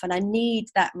me off. And I need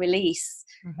that release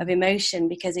of emotion,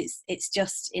 because it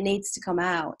needs to come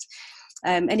out.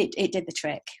 And it did the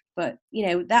trick. But,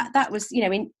 that was,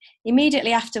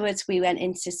 immediately afterwards, we went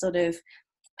into sort of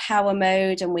power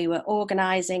mode, and we were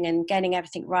organizing and getting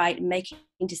everything right and making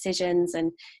decisions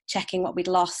and checking what we'd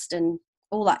lost and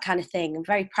all that kind of thing, a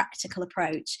very practical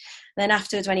approach. And then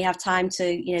afterwards, when you have time to,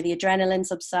 the adrenaline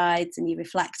subsides and you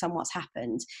reflect on what's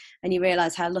happened and you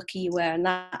realize how lucky you were. And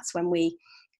that's when we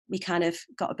kind of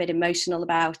got a bit emotional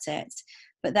about it.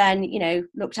 But then,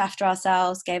 looked after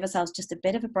ourselves, gave ourselves just a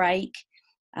bit of a break,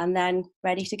 and then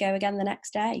ready to go again the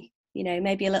next day.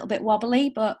 Maybe a little bit wobbly,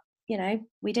 but,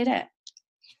 we did it.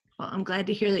 Well, I'm glad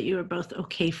to hear that you were both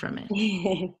okay from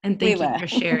it. And thank you for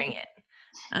sharing it.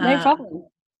 No problem.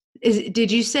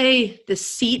 Did you say the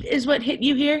seat is what hit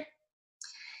you here?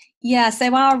 Yeah,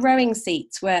 so our rowing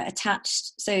seats were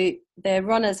attached. So the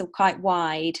runners are quite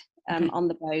wide on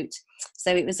the boat.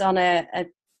 So it was on a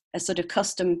sort of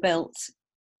custom built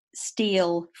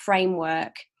steel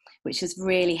framework, which was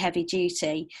really heavy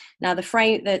duty. Now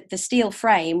the steel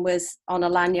frame was on a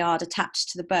lanyard attached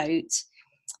to the boat.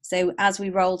 So as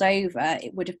we rolled over,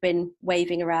 it would have been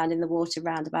waving around in the water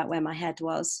round about where my head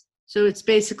was. So it's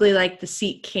basically like the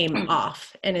seat came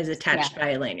off and is attached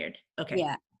by a lanyard. Okay.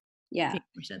 Yeah.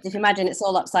 If you imagine it's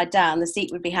all upside down, the seat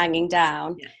would be hanging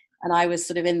down, and I was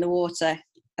sort of in the water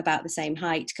about the same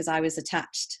height because I was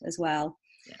attached as well.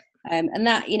 Yeah. And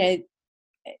that,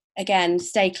 again,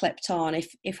 stay clipped on.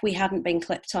 If we hadn't been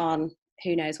clipped on,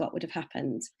 who knows what would have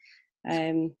happened.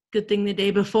 Good thing the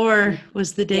day before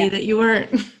was the day that you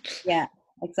weren't. Yeah,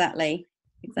 exactly.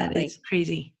 That is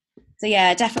crazy. So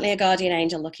yeah, definitely a guardian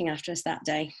angel looking after us that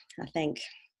day, I think.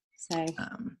 So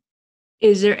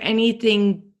is there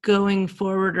anything going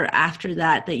forward or after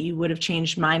that you would have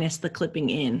changed, minus the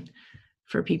clipping in,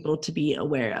 for people to be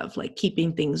aware of, like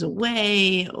keeping things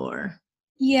away? Or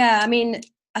yeah, I mean,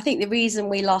 I think the reason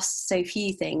we lost so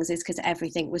few things is because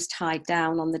everything was tied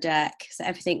down on the deck. So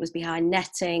everything was behind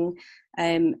netting.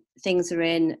 Things are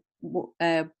in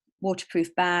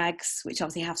waterproof bags, which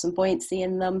obviously have some buoyancy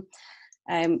in them.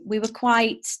 We were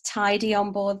quite tidy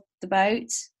on board the boat,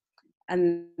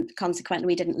 and consequently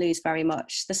we didn't lose very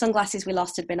much. The sunglasses we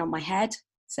lost had been on my head,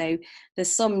 so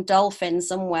there's some dolphin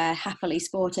somewhere happily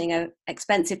sporting an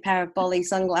expensive pair of Bolly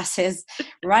sunglasses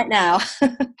right now.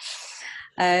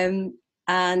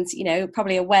 And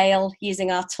probably a whale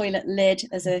using our toilet lid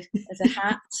as a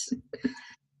hat.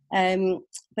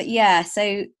 But yeah,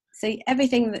 so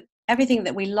everything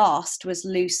that we lost was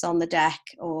loose on the deck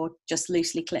or just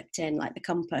loosely clipped in, like the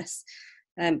compass.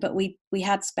 But we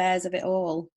had spares of it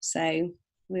all, so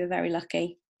we were very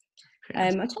lucky.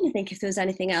 I'm trying to think if there was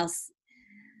anything else.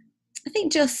 I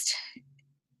think just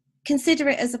consider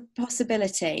it as a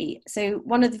possibility. So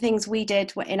one of the things we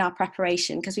did in our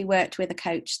preparation, because we worked with a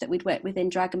coach that we'd worked with in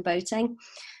dragon boating,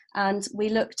 and we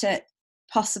looked at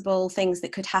possible things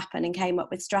that could happen and came up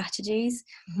with strategies.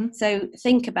 So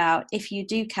think about, if you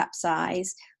do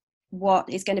capsize, what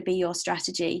is going to be your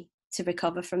strategy to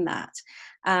recover from that?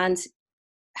 And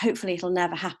hopefully it'll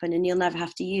never happen and you'll never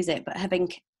have to use it, but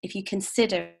if you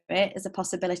consider it as a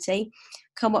possibility,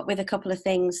 come up with a couple of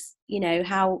things.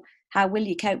 How will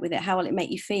you cope with it? How will it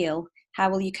make you feel? How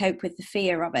will you cope with the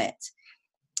fear of it?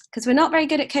 Because we're not very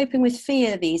good at coping with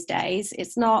fear these days.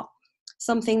 It's not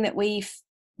something that we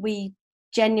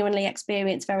genuinely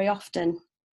experience very often.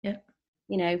 Yeah.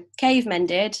 Cavemen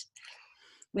did.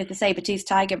 with the saber-toothed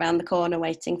tiger around the corner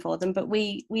waiting for them, but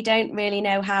we don't really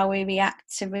know how we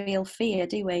react to real fear,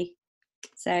 do we?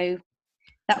 So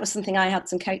that was something I had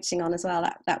some coaching on as well.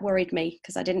 That worried me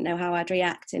because I didn't know how I'd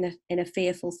react in a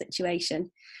fearful situation.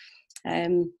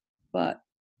 But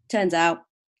turns out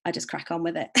I just crack on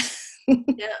with it.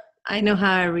 Yeah, I know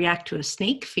how I react to a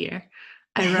snake fear.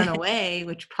 I run away,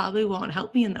 which probably won't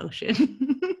help me in the ocean.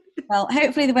 Well,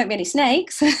 hopefully there won't be any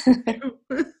snakes.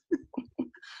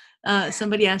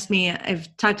 Somebody asked me,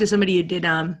 I've talked to somebody who did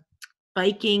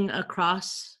biking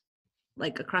across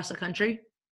the country.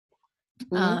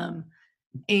 Mm-hmm.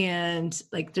 And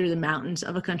like through the mountains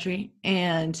of a country.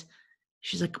 And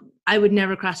she's like, I would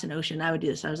never cross an ocean. I would do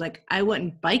this. I was like, I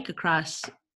wouldn't bike across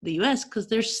the US because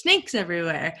there's snakes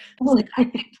everywhere. It's like, I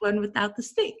picked one without the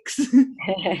snakes.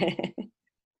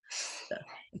 So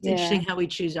it's interesting how we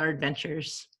choose our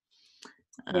adventures.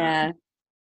 Yeah.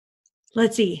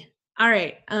 Let's see. All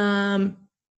right.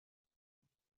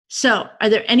 So are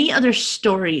there any other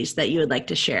stories that you would like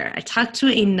to share? I talked to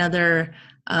another,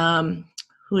 I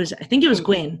think it was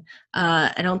Gwen.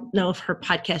 I don't know if her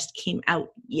podcast came out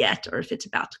yet or if it's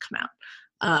about to come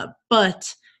out.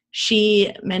 But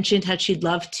she mentioned how she'd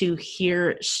love to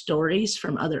hear stories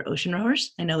from other ocean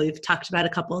rowers. I know we've talked about a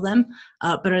couple of them,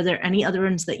 but are there any other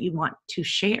ones that you want to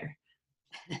share?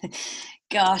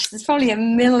 Gosh, there's probably a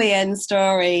million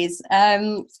stories.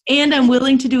 And I'm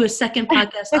willing to do a second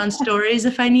podcast on stories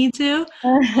if I need to.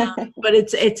 But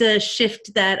it's a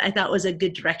shift that I thought was a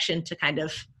good direction to kind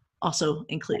of also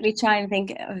include. Let me try and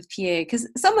think of a few, because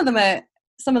some of them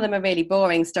are really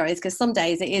boring stories, because some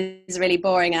days it is really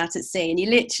boring out at sea, and you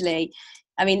literally,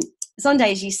 I mean, some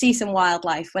days you see some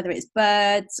wildlife, whether it's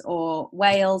birds or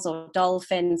whales or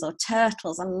dolphins or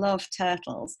turtles. I love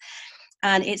turtles.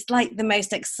 And it's like the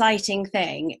most exciting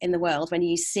thing in the world when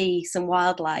you see some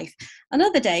wildlife. And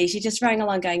other days you're just rowing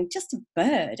along going, just a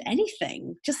bird,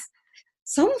 anything, just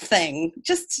something,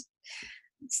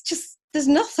 it's just there's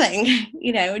nothing,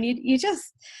 and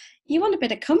you want a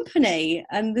bit of company,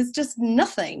 and there's just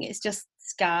nothing. It's just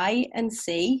sky and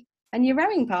sea and your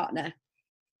rowing partner,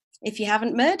 if you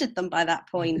haven't murdered them by that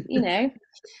point.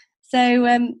 So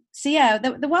yeah,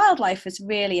 the wildlife was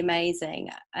really amazing,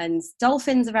 and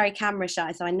dolphins are very camera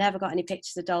shy, so I never got any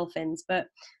pictures of dolphins, but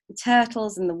the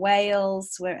turtles and the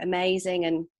whales were amazing.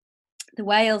 And the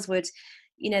whales would,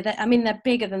 they're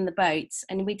bigger than the boats,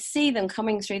 and we'd see them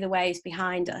coming through the waves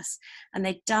behind us, and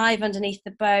they'd dive underneath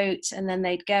the boat, and then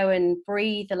they'd go and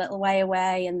breathe a little way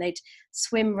away, and they'd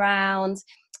swim round.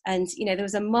 And, there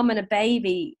was a mum and a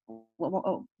baby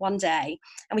one day,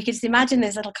 and we could just imagine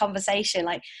this little conversation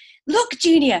like, look,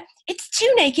 Junior, it's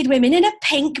two naked women in a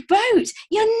pink boat.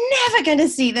 You're never going to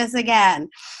see this again.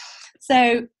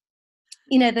 So,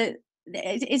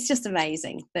 it's just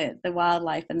amazing, the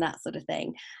wildlife and that sort of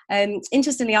thing.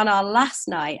 Interestingly, on our last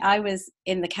night, I was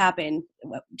in the cabin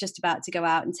just about to go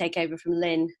out and take over from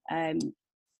Lin.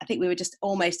 I think we were just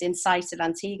almost in sight of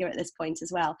Antigua at this point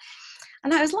as well.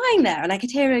 And I was lying there and I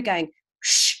could hear her going,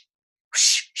 shh,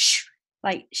 shh, shh,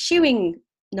 like shooing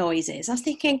noises. I was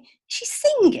thinking, she's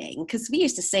singing, because we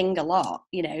used to sing a lot.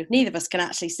 Neither of us can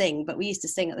actually sing, but we used to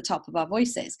sing at the top of our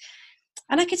voices.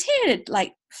 And I could hear it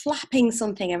like flapping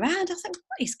something around. I was like,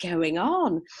 what is going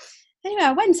on? Anyway,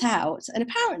 I went out, and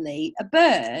apparently a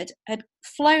bird had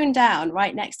flown down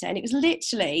right next to her, and it was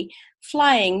literally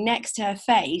flying next to her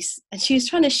face, and she was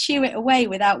trying to shoo it away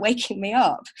without waking me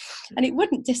up, and it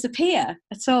wouldn't disappear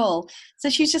at all. So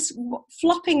she was just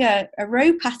flopping a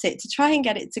rope at it to try and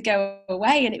get it to go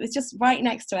away, and it was just right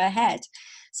next to her head,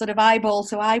 sort of eyeball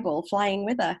to eyeball, flying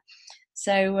with her.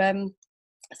 So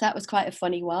that was quite a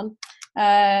funny one.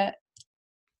 There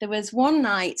was one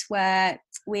night where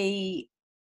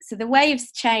so the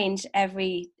waves change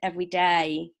every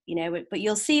day, but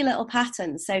you'll see little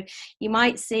patterns. So you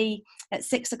might see at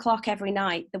 6 o'clock every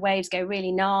night, the waves go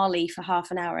really gnarly for half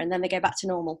an hour, and then they go back to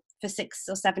normal for 6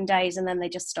 or 7 days, and then they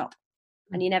just stop,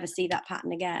 and you never see that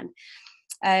pattern again.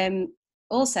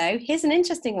 Also, here's an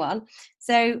interesting one.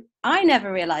 So I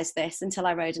never realized this until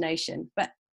I rode an ocean, but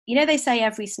they say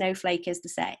every snowflake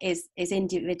is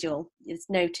individual. It's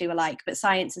no two alike, but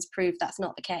science has proved that's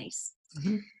not the case.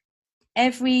 Mm-hmm.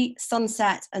 Every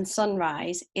sunset and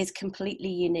sunrise is completely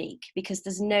unique, because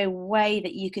there's no way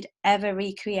that you could ever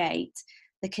recreate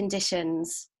the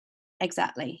conditions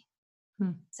exactly.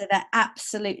 So they're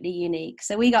absolutely unique.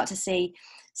 So we got to see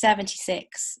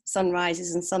 76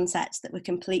 sunrises and sunsets that were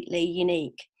completely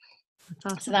unique. That's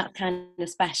awesome. So that's kind of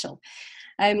special.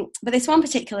 But this one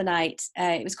particular night,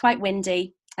 it was quite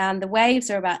windy, and the waves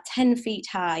are about 10 feet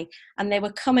high, and they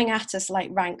were coming at us like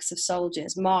ranks of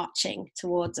soldiers marching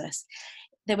towards us.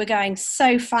 They were going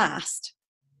so fast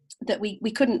that we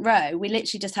couldn't row. We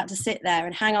literally just had to sit there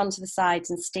and hang on to the sides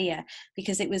and steer,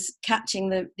 because it was catching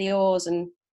the oars and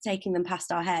taking them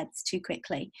past our heads too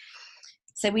quickly.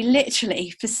 So we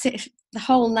literally, for the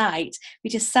whole night, we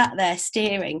just sat there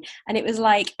steering, and it was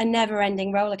like a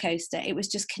never-ending roller coaster. It was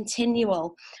just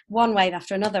continual, one wave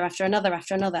after another, after another,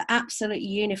 after another, absolutely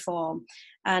uniform,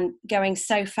 and going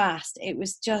so fast. It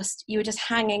was just, you were just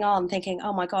hanging on, thinking,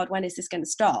 oh my God, when is this going to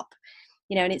stop?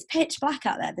 You know, and it's pitch black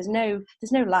out there. There's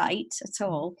no light at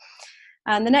all.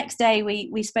 And the next day,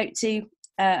 we spoke to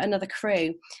another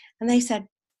crew, and they said,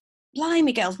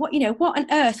 blimey girls, what on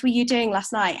earth were you doing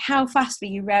last night? How fast were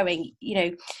you rowing? You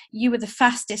know, you were the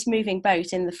fastest moving boat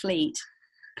in the fleet,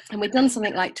 and we'd done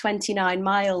something like 29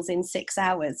 miles in 6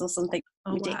 hours or something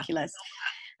ridiculous.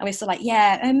 Wow. And we're still like,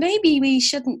 and maybe we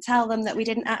shouldn't tell them that we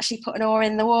didn't actually put an oar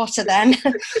in the water then,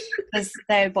 because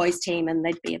they're a boys' team and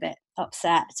they'd be a bit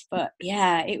upset. But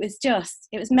yeah, it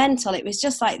was mental. It was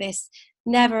just like this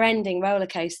never-ending roller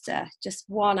coaster, just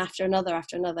one after another,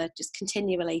 just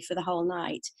continually for the whole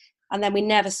night. And then we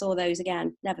never saw those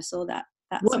again. Never saw that.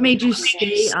 What made you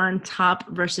stay on top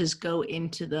versus go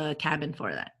into the cabin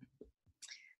for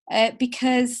that?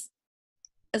 Because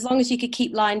as long as you could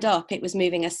keep lined up, it was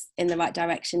moving us in the right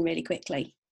direction really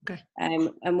quickly. Okay.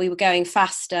 And we were going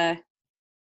faster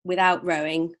without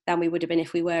rowing than we would have been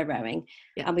if we were rowing.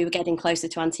 Yeah. And we were getting closer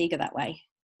to Antigua that way.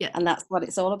 Yeah. And that's what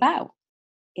it's all about,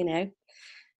 you know.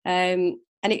 And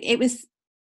it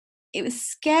was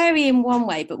scary in one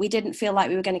way, but we didn't feel like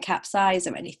we were going to capsize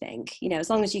or anything. You know, as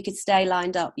long as you could stay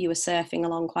lined up, you were surfing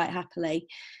along quite happily.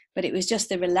 But it was just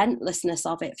the relentlessness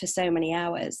of it for so many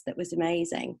hours that was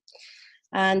amazing.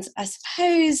 And I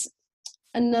suppose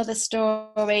another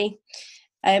story,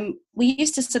 we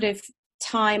used to sort of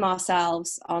time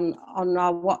ourselves on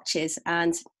our watches,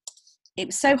 and it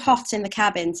was so hot in the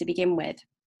cabin to begin with.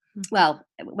 Well,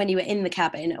 when you were in the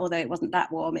cabin, although it wasn't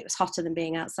that warm, it was hotter than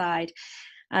being outside.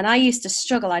 And I used to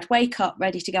struggle. I'd wake up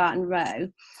ready to go out and row,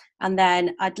 and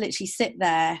then I'd literally sit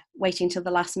there waiting till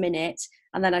the last minute,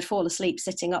 and then I'd fall asleep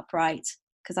sitting upright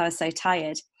because I was so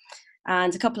tired.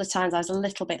 And a couple of times I was a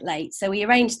little bit late. So we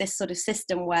arranged this sort of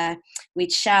system where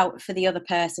we'd shout for the other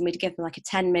person. We'd give them like a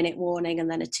 10-minute warning and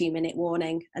then a 2-minute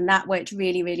warning. And that worked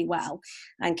really, really well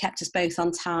and kept us both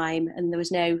on time. And there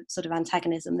was no sort of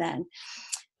antagonism then.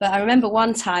 But I remember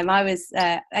one time I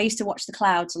used to watch the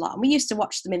clouds a lot, and we used to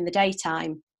watch them in the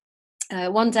daytime.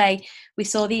 One day we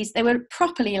saw these, they were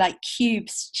properly like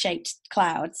cube-shaped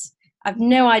clouds. I've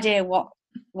no idea what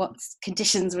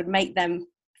conditions would make them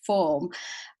form,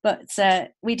 but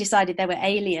we decided they were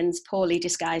aliens poorly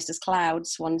disguised as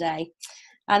clouds one day.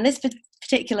 And this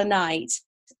particular night,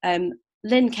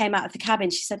 Lynn came out of the cabin.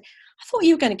 She said, I thought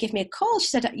you were going to give me a call. She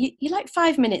said, you're like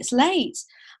 5 minutes late.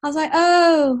 I was like,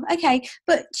 oh, okay.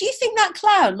 But do you think that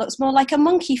cloud looks more like a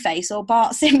monkey face or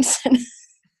Bart Simpson?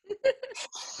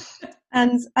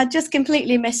 And I just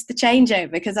completely missed the changeover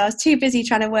because I was too busy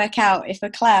trying to work out if a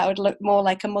cloud looked more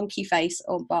like a monkey face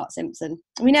or Bart Simpson.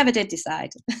 We never did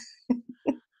decide.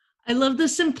 I love the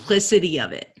simplicity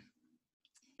of it.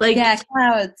 Like, yeah,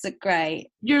 clouds are great.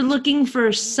 You're looking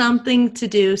for something to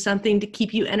do, something to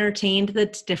keep you entertained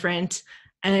that's different.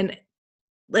 And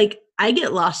like, I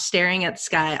get lost staring at the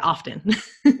sky often.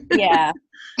 Yeah.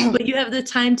 But you have the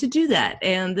time to do that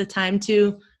and the time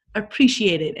to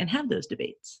appreciate it and have those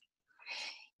debates.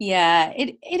 Yeah,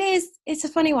 it is. It's a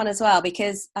funny one as well,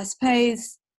 because I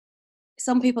suppose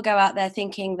some people go out there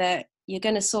thinking that you're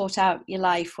going to sort out your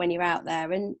life when you're out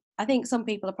there. And I think some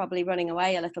people are probably running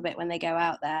away a little bit when they go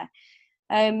out there.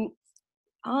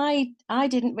 I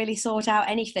didn't really sort out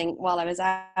anything while I was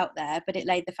out there, but it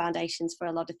laid the foundations for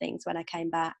a lot of things when I came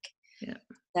back. Yeah.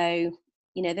 So,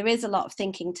 you know, there is a lot of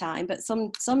thinking time, but some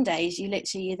days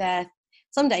you're there.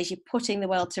 Some days you're putting the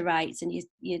world to rights and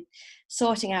you're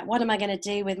sorting out, what am I going to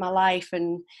do with my life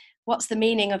and what's the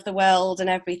meaning of the world and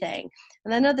everything.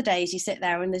 And then other days you sit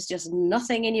there and there's just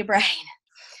nothing in your brain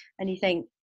and you think,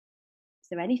 is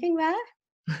there anything there?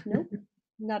 No,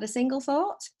 not a single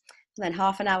thought. And then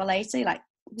half an hour later you're like,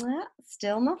 well,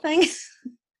 still nothing.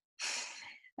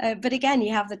 But again,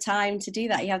 you have the time to do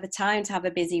that. You have the time to have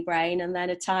a busy brain, and then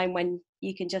a time when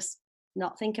you can just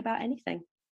not think about anything.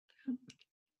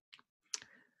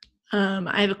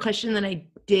 I have a question that I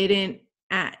didn't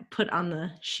put on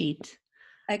the sheet.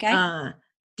 Okay.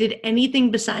 Did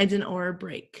anything besides an oar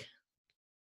break?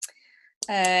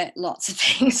 Lots of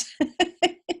things.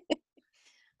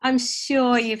 I'm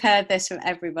sure you've heard this from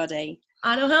everybody.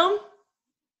 Auto helm?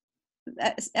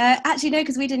 Actually, no,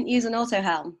 because we didn't use an auto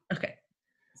helm. Okay.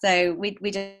 So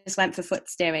we just went for foot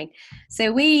steering.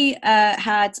 So we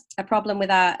had a problem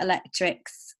with our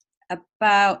electrics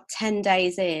about 10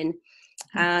 days in.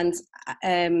 And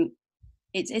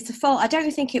it's a fault. I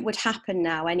don't think it would happen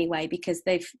now anyway, because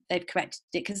they've corrected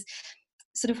it. Because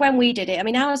sort of when we did it, I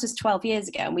mean, ours was 12 years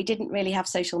ago, and we didn't really have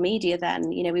social media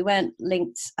then. You know, we weren't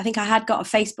linked. I think I had got a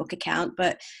Facebook account,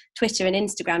 but Twitter and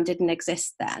Instagram didn't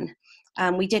exist then.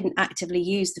 And we didn't actively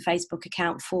use the Facebook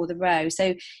account for the row.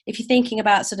 So if you're thinking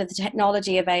about sort of the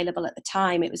technology available at the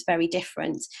time, it was very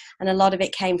different. And a lot of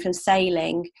it came from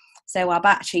sailing. So our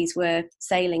batteries were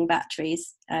sailing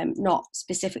batteries, not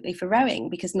specifically for rowing,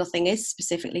 because nothing is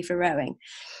specifically for rowing.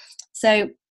 So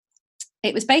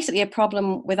it was basically a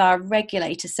problem with our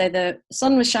regulator. So the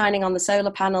sun was shining on the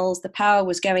solar panels, the power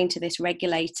was going to this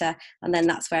regulator, and then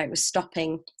that's where it was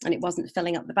stopping, and it wasn't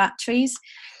filling up the batteries.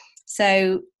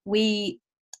 So we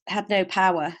had no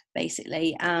power,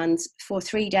 basically. And for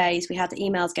 3 days, we had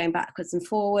emails going backwards and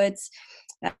forwards,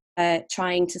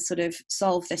 trying to sort of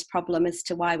solve this problem as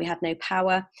to why we had no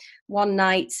power. One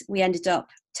night, we ended up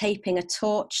taping a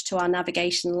torch to our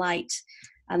navigation light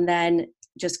and then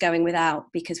just going without,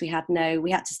 because we had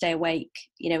to stay awake.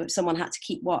 You know, someone had to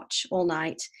keep watch all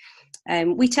night.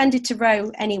 We tended to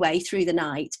row anyway through the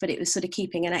night, but it was sort of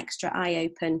keeping an extra eye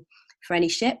open for any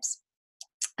ships.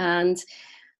 And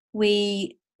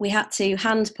we had to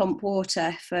hand pump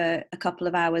water for a couple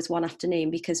of hours one afternoon,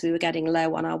 because we were getting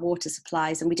low on our water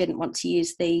supplies, and we didn't want to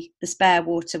use the spare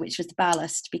water, which was the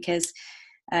ballast, because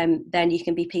then you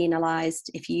can be penalised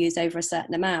if you use over a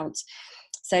certain amount.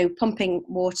 So pumping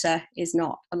water is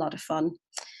not a lot of fun.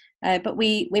 But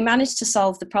we managed to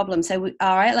solve the problem. So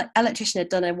our electrician had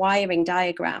done a wiring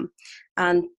diagram,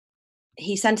 and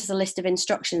he sent us a list of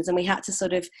instructions, and we had to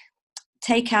sort of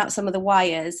take out some of the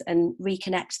wires and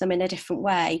reconnect them in a different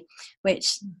way,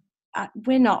 which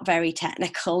we're not very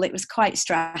technical. It was quite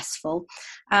stressful.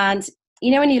 And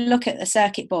you know, when you look at the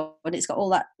circuit board, it's got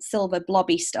all that silver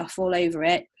blobby stuff all over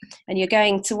it, and you're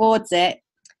going towards it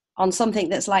on something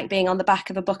that's like being on the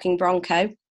back of a bucking bronco,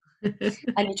 and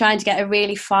you're trying to get a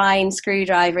really fine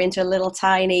screwdriver into a little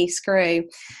tiny screw.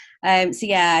 So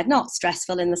yeah, not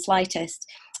stressful in the slightest.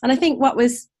 And I think what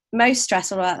was most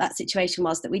stressful about that situation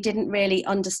was that we didn't really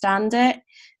understand it.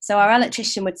 So our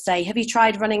electrician would say, have you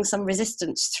tried running some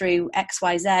resistance through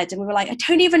XYZ? And we were like, I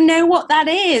don't even know what that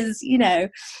is, you know.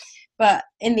 But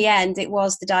in the end, it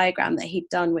was the diagram that he'd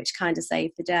done which kind of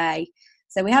saved the day.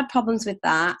 So we had problems with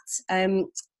that.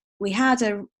 We had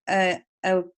a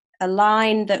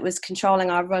line that was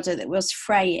controlling our rudder that was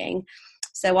fraying.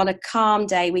 So on a calm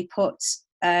day, we put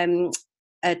a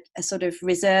sort of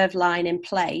reserve line in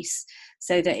place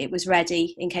so that it was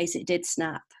ready in case it did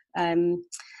snap. And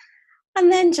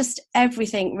then just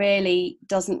everything really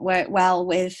doesn't work well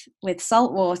with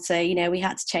salt water. You know, we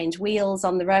had to change wheels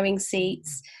on the rowing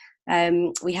seats.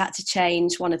 We had to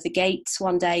change one of the gates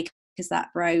one day because that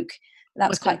broke. That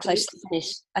was quite close to the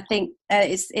finish. I think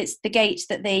it's the gate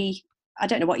that I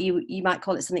don't know what you might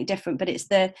call it, something different, but it's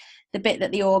the bit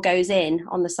that the oar goes in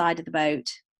on the side of the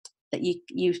boat that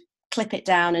you clip it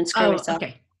down and screw it up.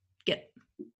 Okay.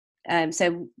 Good.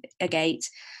 So a gate.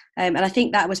 And I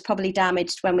think that was probably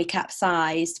damaged when we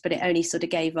capsized, but it only sort of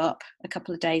gave up a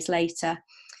couple of days later.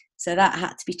 So that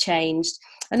had to be changed.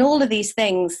 And all of these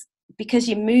things, because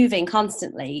you're moving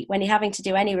constantly, when you're having to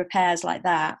do any repairs like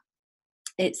that,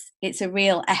 it's a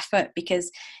real effort,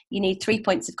 because you need 3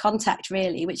 points of contact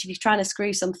really, which if you're trying to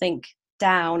screw something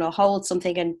down or hold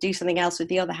something and do something else with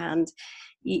the other hand,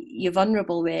 you're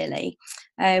vulnerable really.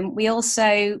 We had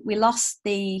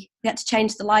to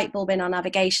change the light bulb in our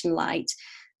navigation light,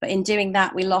 but in doing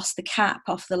that we lost the cap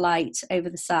off the light over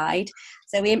the side,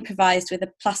 so we improvised with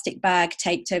a plastic bag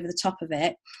taped over the top of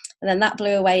it, and then that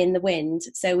blew away in the wind,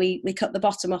 so we cut the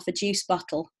bottom off a juice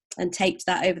bottle and taped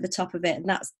that over the top of it, and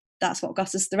that's what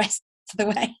got us the rest of the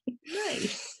way.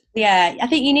 Nice. Yeah, I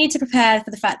think you need to prepare for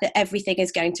the fact that everything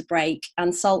is going to break,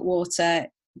 and salt water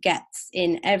gets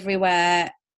in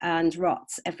everywhere and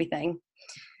rots everything.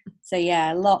 So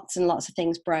yeah, lots and lots of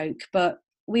things broke, but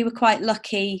we were quite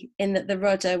lucky in that the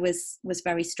rudder was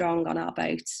very strong on our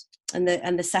boat, and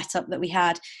the setup that we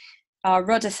had. Our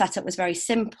rudder setup was very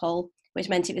simple, which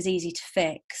meant it was easy to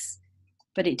fix,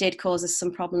 but it did cause us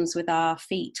some problems with our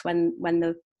feet when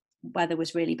the weather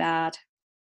was really bad,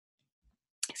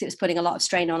 because it was putting a lot of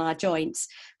strain on our joints.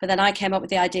 But then I came up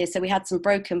with the idea, so we had some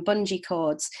broken bungee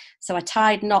cords, so I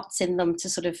tied knots in them to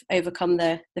sort of overcome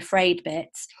the frayed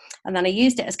bits, and then I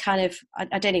used it as kind of,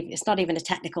 I don't even, it's not even a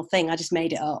technical thing, I just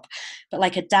made it up, but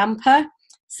like a damper.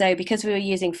 So because we were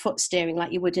using foot steering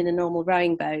like you would in a normal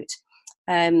rowing boat,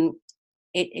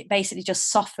 it basically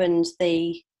just softened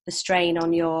the strain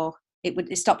on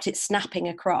it stopped it snapping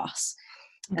across.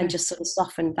 Okay. And just sort of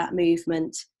softened that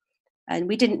movement. And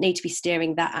we didn't need to be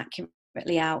steering that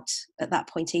deliberately out at that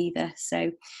point either.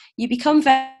 So you become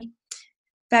very,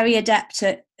 very adept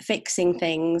at fixing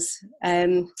things.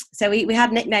 So we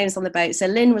had nicknames on the boat. So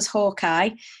Lin was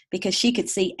Hawkeye because she could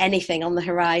see anything on the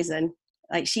horizon.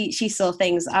 Like she saw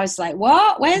things. I was like,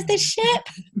 what? Where's this ship?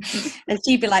 And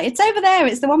she'd be like, it's over there.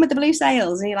 It's the one with the blue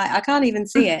sails. And you're like, I can't even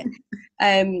see it.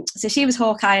 So she was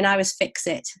Hawkeye and I was Fix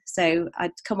It. So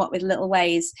I'd come up with little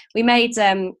ways. We made,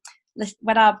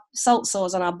 when our salt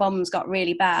sores on our bums got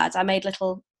really bad, I made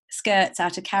little skirts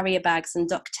out of carrier bags and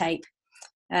duct tape.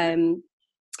 And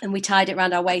we tied it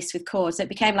around our waist with cord. So it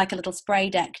became like a little spray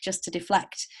deck just to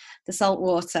deflect the salt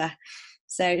water.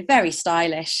 So very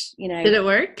stylish, you know. Did it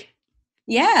work?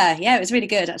 Yeah, it was really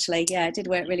good actually. Yeah, it did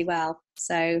work really well.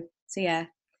 So yeah,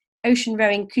 ocean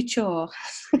rowing couture.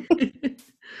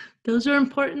 Those are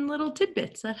important little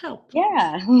tidbits that help.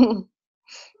 Yeah.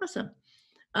 Awesome.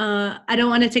 I don't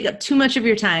want to take up too much of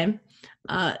your time.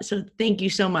 So thank you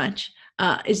so much.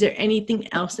 Is there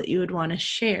anything else that you would want to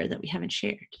share that we haven't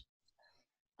shared?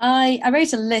 I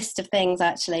wrote a list of things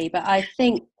actually, but I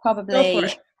think probably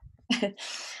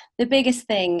the biggest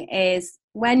thing is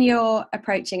when you're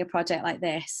approaching a project like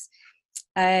this,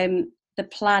 the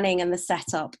planning and the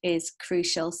setup is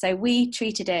crucial. So we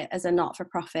treated it as a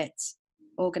not-for-profit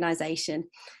organisation.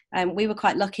 We were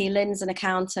quite lucky. Lynn's an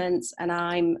accountant and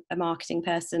I'm a marketing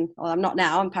person. Well, I'm not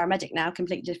now, I'm a paramedic now,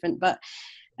 completely different. But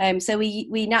so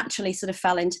we naturally sort of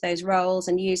fell into those roles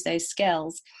and used those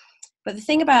skills. But the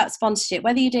thing about sponsorship,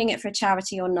 whether you're doing it for a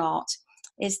charity or not,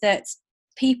 is that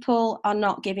people are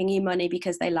not giving you money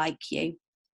because they like you.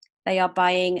 They are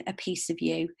buying a piece of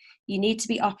you. You need to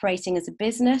be operating as a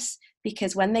business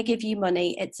because when they give you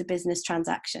money, it's a business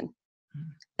transaction.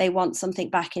 They want something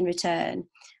back in return.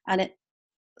 And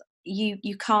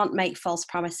you can't make false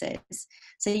promises.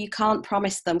 So you can't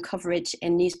promise them coverage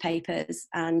in newspapers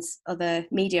and other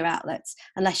media outlets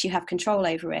unless you have control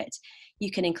over it.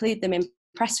 You can include them in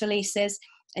press releases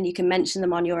and you can mention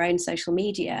them on your own social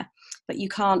media, but you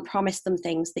can't promise them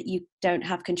things that you don't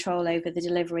have control over the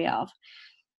delivery of.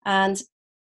 And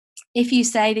if you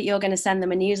say that you're going to send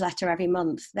them a newsletter every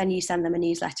month, then you send them a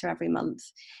newsletter every month.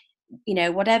 You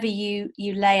know, whatever you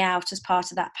lay out as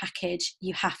part of that package,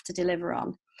 you have to deliver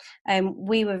on.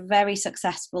 We were very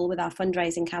successful with our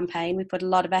fundraising campaign. We put a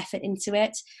lot of effort into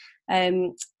it.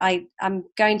 I'm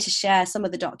going to share some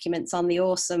of the documents on the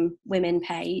Awesome Women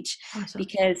page. Awesome.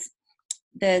 Because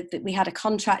we had a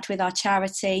contract with our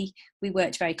charity. We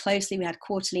worked very closely. We had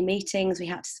quarterly meetings. We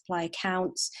had to supply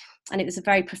accounts. And it was a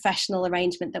very professional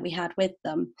arrangement that we had with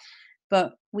them.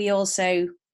 But we also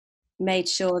made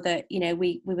sure that, you know,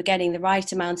 we were getting the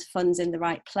right amount of funds in the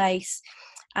right place.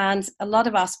 And a lot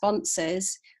of our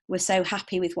sponsors were so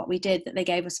happy with what we did that they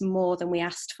gave us more than we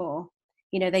asked for.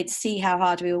 You know, they'd see how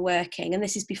hard we were working. And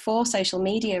this is before social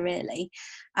media, really.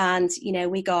 And, you know,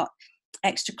 we got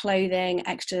extra clothing,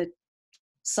 extra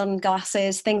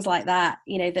sunglasses, things like that,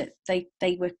 you know, that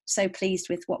they were so pleased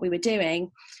with what we were doing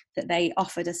that they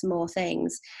offered us more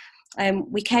things.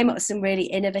 We came up with some really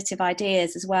innovative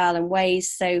ideas as well and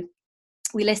ways. So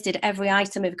we listed every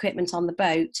item of equipment on the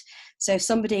boat. So if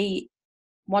somebody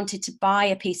wanted to buy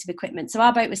a piece of equipment, so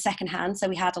our boat was secondhand, so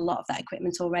we had a lot of that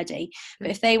equipment already, but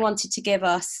if they wanted to give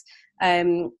us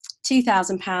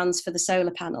 £2,000 for the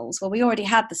solar panels, well, we already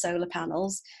had the solar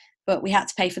panels, but we had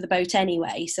to pay for the boat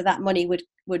anyway, so that money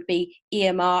would be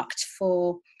earmarked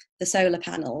for the solar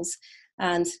panels.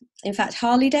 And in fact,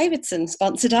 Harley Davidson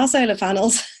sponsored our solar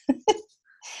panels.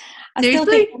 I still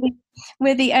think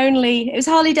we're the only, it was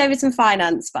Harley Davidson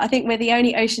Finance, but I think we're the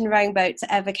only ocean rowing boat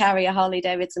to ever carry a Harley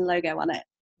Davidson logo on it.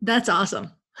 That's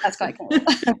awesome. That's quite cool.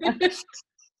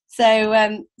 So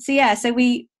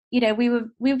we, you know,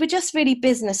 we were just really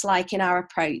business-like in our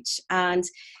approach. And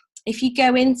if you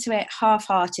go into it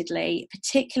half-heartedly,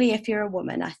 particularly if you're a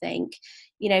woman, I think,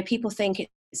 you know, people think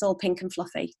it's all pink and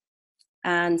fluffy,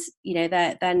 and you know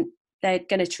they're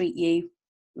going to treat you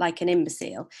like an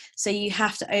imbecile. So you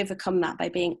have to overcome that by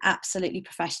being absolutely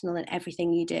professional in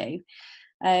everything you do.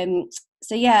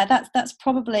 So yeah, that's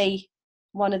probably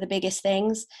one of the biggest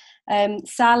things.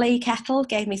 Sally Kettle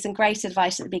gave me some great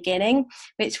advice at the beginning,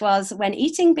 which was, when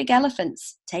eating big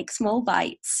elephants, take small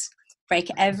bites, break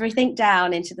everything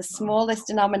down into the smallest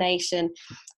denomination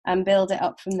and build it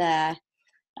up from there.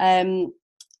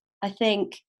 I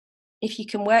think if you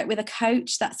can work with a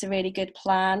coach, that's a really good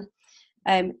plan.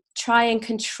 Try and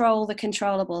control the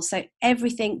controllable. So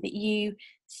everything that you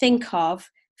think of,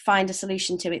 find a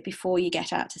solution to it before you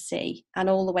get out to sea and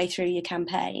all the way through your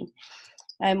campaign.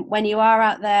 When you are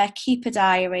out there, keep a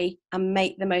diary and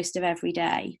make the most of every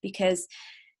day, because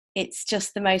it's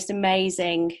just the most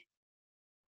amazing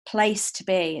place to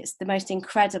be. It's the most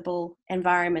incredible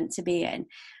environment to be in,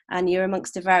 and you're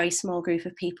amongst a very small group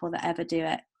of people that ever do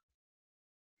it.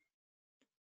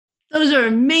 Those are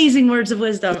amazing words of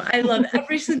wisdom. I love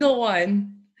every single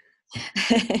one.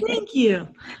 Thank you.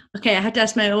 Okay, I have to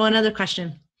ask my one other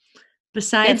question.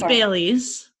 Besides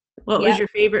Bailey's, what was your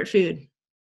favorite food?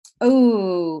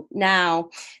 Oh, now.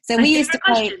 So we used to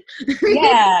play.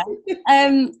 Yeah.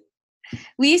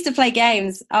 We used to play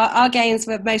games. Our games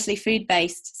were mostly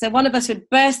food-based. So one of us would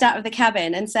burst out of the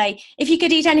cabin and say, if you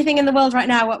could eat anything in the world right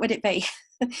now, what would it be?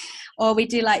 Or we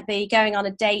do like the going on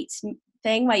a date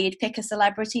thing where you'd pick a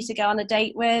celebrity to go on a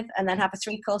date with and then have a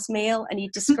 3-course meal and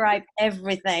you'd describe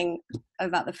everything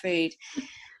about the food.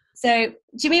 So do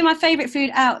you mean my favorite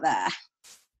food out there?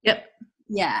 Yep.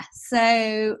 Yeah.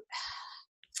 So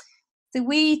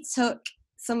we took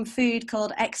some food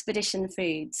called Expedition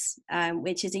Foods,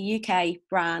 which is a UK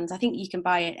brand. I think you can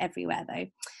buy it everywhere though.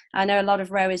 I know a lot of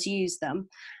rowers use them.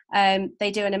 They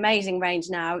do an amazing range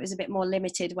now. It was a bit more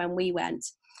limited when we went.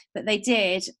 But they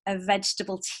did a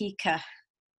vegetable tikka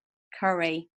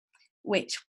curry,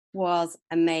 which was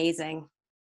amazing.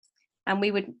 And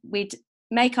we'd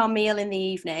make our meal in the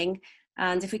evening,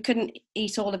 and if we couldn't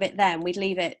eat all of it then, we'd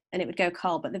leave it and it would go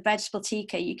cold. But the vegetable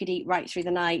tikka you could eat right through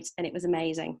the night, and it was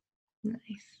amazing.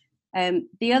 Nice.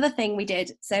 The other thing we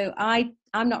did, so I'm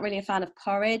not really a fan of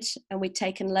porridge, and we'd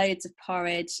taken loads of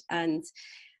porridge and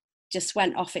just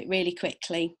went off it really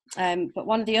quickly. But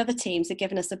one of the other teams had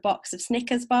given us a box of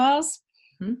Snickers bars.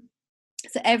 Mm-hmm.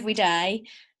 So every day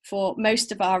for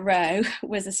most of our row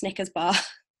was a Snickers bar.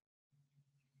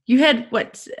 You had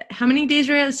how many days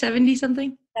were you 70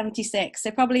 something? 76. So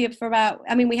probably for about,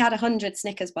 we had 100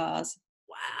 Snickers bars.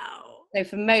 Wow. So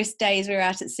for most days we were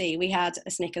out at sea, we had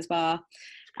a Snickers bar,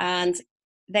 and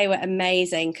they were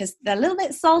amazing because they're a little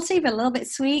bit salty, but a little bit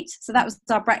sweet. So that was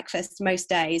our breakfast most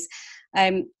days.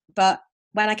 But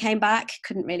when I came back,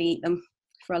 couldn't really eat them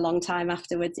for a long time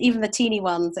afterwards. Even the teeny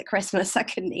ones at Christmas, I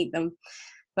couldn't eat them.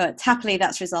 But happily,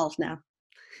 that's resolved now.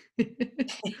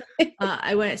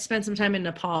 I spent some time in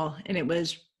Nepal, and it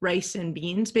was rice and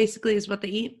beans, basically, is what they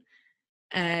eat.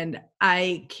 And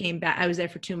I came back. I was there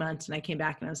for 2 months, and I came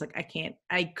back, and I was like,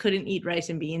 I couldn't eat rice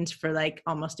and beans for like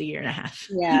almost a year and a half.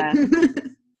 Yeah.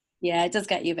 Yeah, it does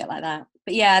get you a bit like that.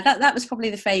 But yeah, that was probably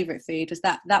the favorite food, was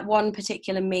that one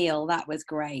particular meal. That was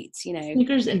great,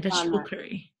 Snickers and vegetable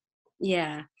curry.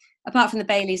 Yeah, apart from the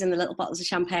Baileys and the little bottles of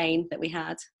champagne that we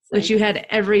had. So. Which you had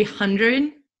every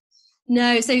 100?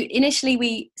 No, so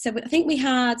initially I think we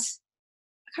had,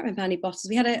 I can't remember how many bottles.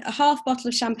 We had a half bottle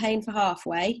of champagne for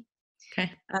halfway.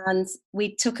 Okay. And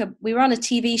we were on a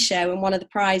TV show, and one of the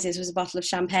prizes was a bottle of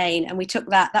champagne, and we took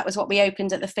that. That was what we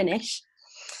opened at the finish.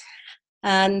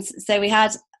 And so we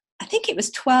had, I think it was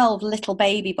 12 little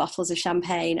baby bottles of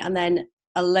champagne, and then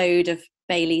a load of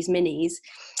Bailey's minis.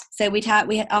 So we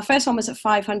had our first one was at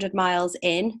 500 miles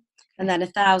in, and then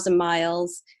 1,000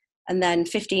 miles, and then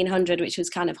 1,500, which was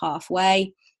kind of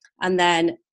halfway, and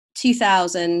then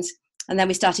 2,000, and then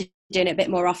we started doing it a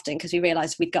bit more often because we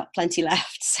realised we'd got plenty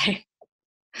left. So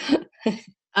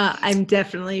I'm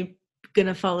definitely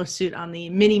gonna follow suit on the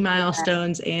mini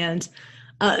milestones, and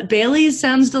Bailey's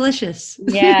sounds delicious.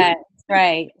 Yeah, it's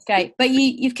great. It's great. But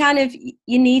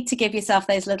you need to give yourself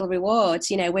those little rewards.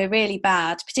 We're really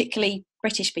bad, particularly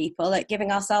British people, at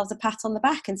giving ourselves a pat on the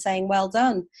back and saying, well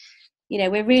done.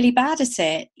 We're really bad at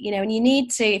it, and you need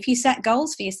to, if you set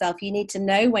goals for yourself, you need to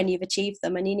know when you've achieved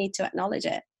them, and you need to acknowledge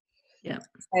it. Yeah.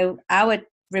 So our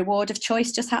reward of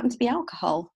choice just happened to be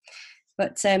alcohol.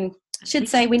 But I should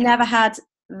say we never had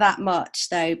that much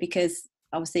though, because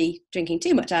obviously drinking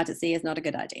too much out at sea is not a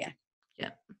good idea.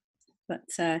 Yeah. But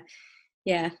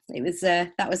yeah, it was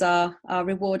that was our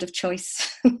reward of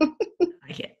choice.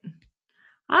 Okay.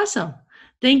 Awesome.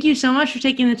 Thank you so much for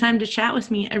taking the time to chat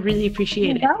with me. I really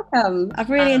appreciate it. You're welcome. I've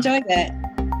really enjoyed it.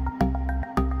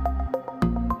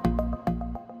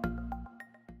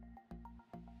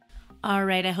 All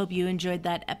right, I hope you enjoyed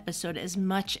that episode as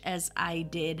much as I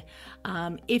did.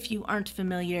 If you aren't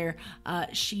familiar,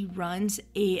 she runs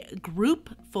a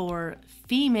group for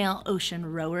female ocean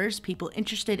rowers, people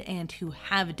interested and who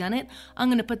have done it. I'm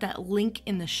going to put that link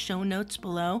in the show notes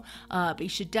below, but you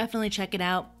should definitely check it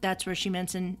out. That's where she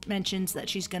mentions that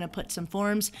she's going to put some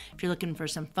forums if you're looking for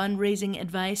some fundraising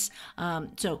advice.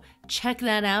 So check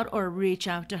that out or reach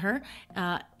out to her.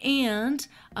 And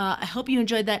I hope you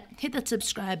enjoyed that. Hit that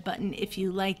subscribe button if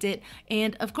you liked it.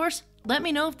 And of course, let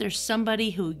me know if there's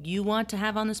somebody who you want to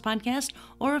have on this podcast,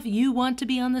 or if you want to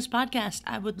be on this podcast.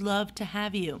 I would love to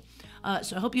have you.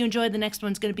 So I hope you enjoyed. The next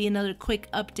one's going to be another quick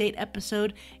update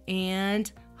episode, and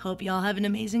hope you all have an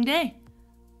amazing day.